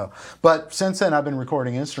 Right. So, but since then I've been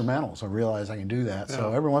recording instrumentals. I realize I can do that. Yeah.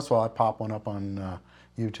 So every once in a while I pop one up on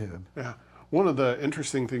YouTube. Yeah. One of the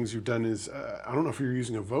interesting things you've done is I don't know if you're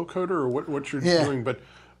using a vocoder or what you're doing,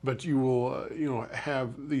 but you will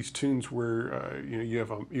have these tunes where you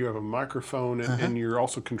have a microphone and you're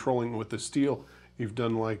also controlling with the steel. You've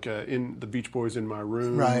done like in the Beach Boys in My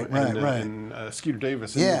Room, Right, and Skeeter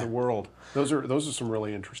Davis Into Yeah. the World. Those are some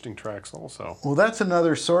really interesting tracks also. Well, that's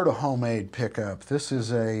another sort of homemade pickup. This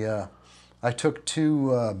is I took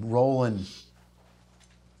two Roland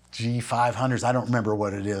G500s. I don't remember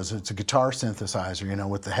what it is. It's a guitar synthesizer, you know,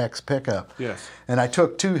 with the hex pickup. Yes. And I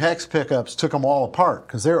took two hex pickups, took them all apart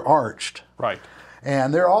because they're arched. Right.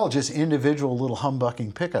 And they're all just individual little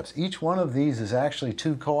humbucking pickups. Each one of these is actually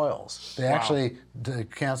two coils. They actually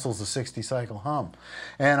cancels the 60 cycle hum.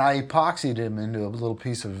 And I epoxied them into a little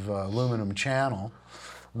piece of aluminum channel,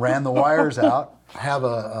 ran the wires out, have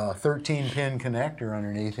a 13-pin connector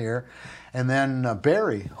underneath here, and then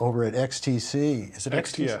Barry over at XTC, is it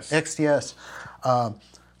XTS. XTS,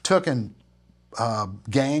 took and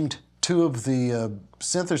ganged two of the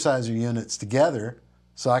synthesizer units together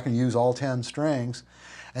so I can use all 10 strings.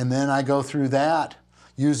 And then I go through that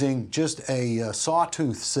using just a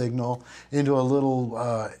sawtooth signal into a little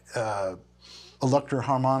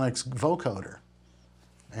Electro-Harmonix vocoder.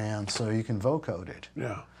 And so you can vocode it.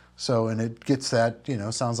 Yeah. So, and it gets that, you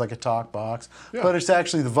know, sounds like a talk box, Yeah. but it's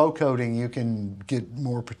actually the vocoding you can get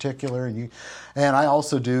more particular. And I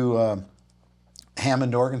also do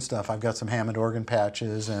Hammond organ stuff. I've got some Hammond organ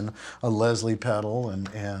patches and a Leslie pedal,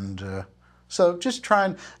 and so just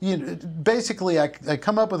trying, you know, basically I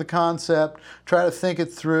come up with a concept, try to think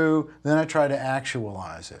it through, then I try to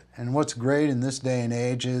actualize it. And what's great in this day and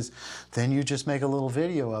age is then you just make a little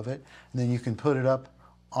video of it, and then you can put it up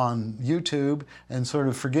on YouTube and sort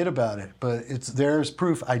of forget about it. But there's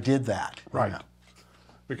proof I did that. Right.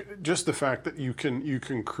 You know. Just the fact that you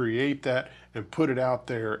can create that and put it out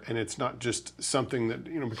there, and it's not just something that,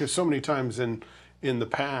 you know, because so many times in the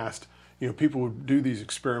past, you know, people would do these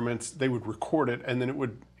experiments, they would record it, and then it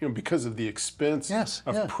would, you know, because of the expense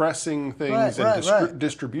of pressing things and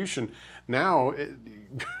distribution, now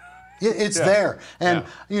it's there. And,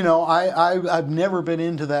 you know, I've never been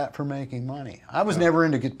into that for making money. I was never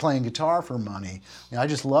into playing guitar for money. You know, I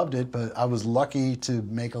just loved it, but I was lucky to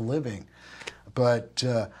make a living. But,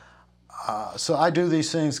 so I do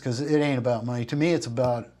these things because it ain't about money. To me, it's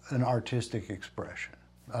about an artistic expression.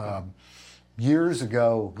 Years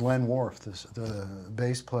ago, Glenn Worf, the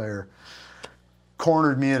bass player,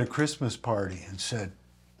 cornered me at a Christmas party and said,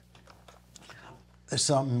 "There's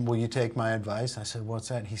something, will you take my advice?" I said, "What's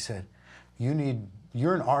that?" And he said,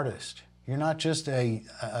 "You're an artist. You're not just a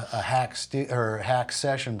hack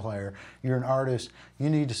session player. You're an artist.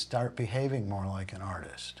 You need to start behaving more like an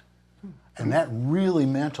artist." And that really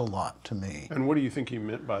meant a lot to me. And what do you think he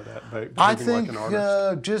meant by that? By I behaving think like an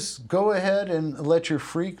artist? Just go ahead and let your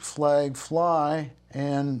freak flag fly,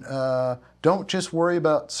 and don't just worry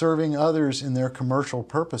about serving others in their commercial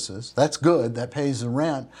purposes. That's good. That pays the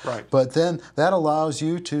rent. Right. But then that allows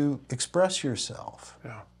you to express yourself.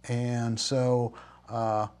 Yeah. And so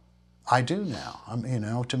I do now. You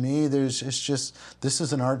know, to me, this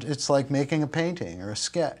is an art. It's like making a painting or a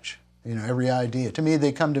sketch. You know, every idea. To me,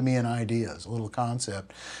 they come to me in ideas, a little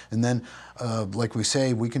concept. And then, like we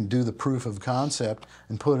say, we can do the proof of concept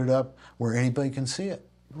and put it up where anybody can see it.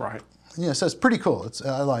 Right. Yeah, so it's pretty cool.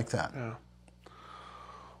 I like that. Yeah.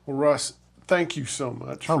 Well, Russ, thank you so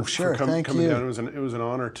much Oh, sure. Thank coming you. down. It was an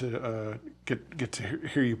honor to get to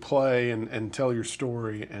hear you play and tell your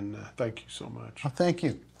story, and thank you so much. Well, thank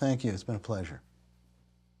you. Thank you. It's been a pleasure.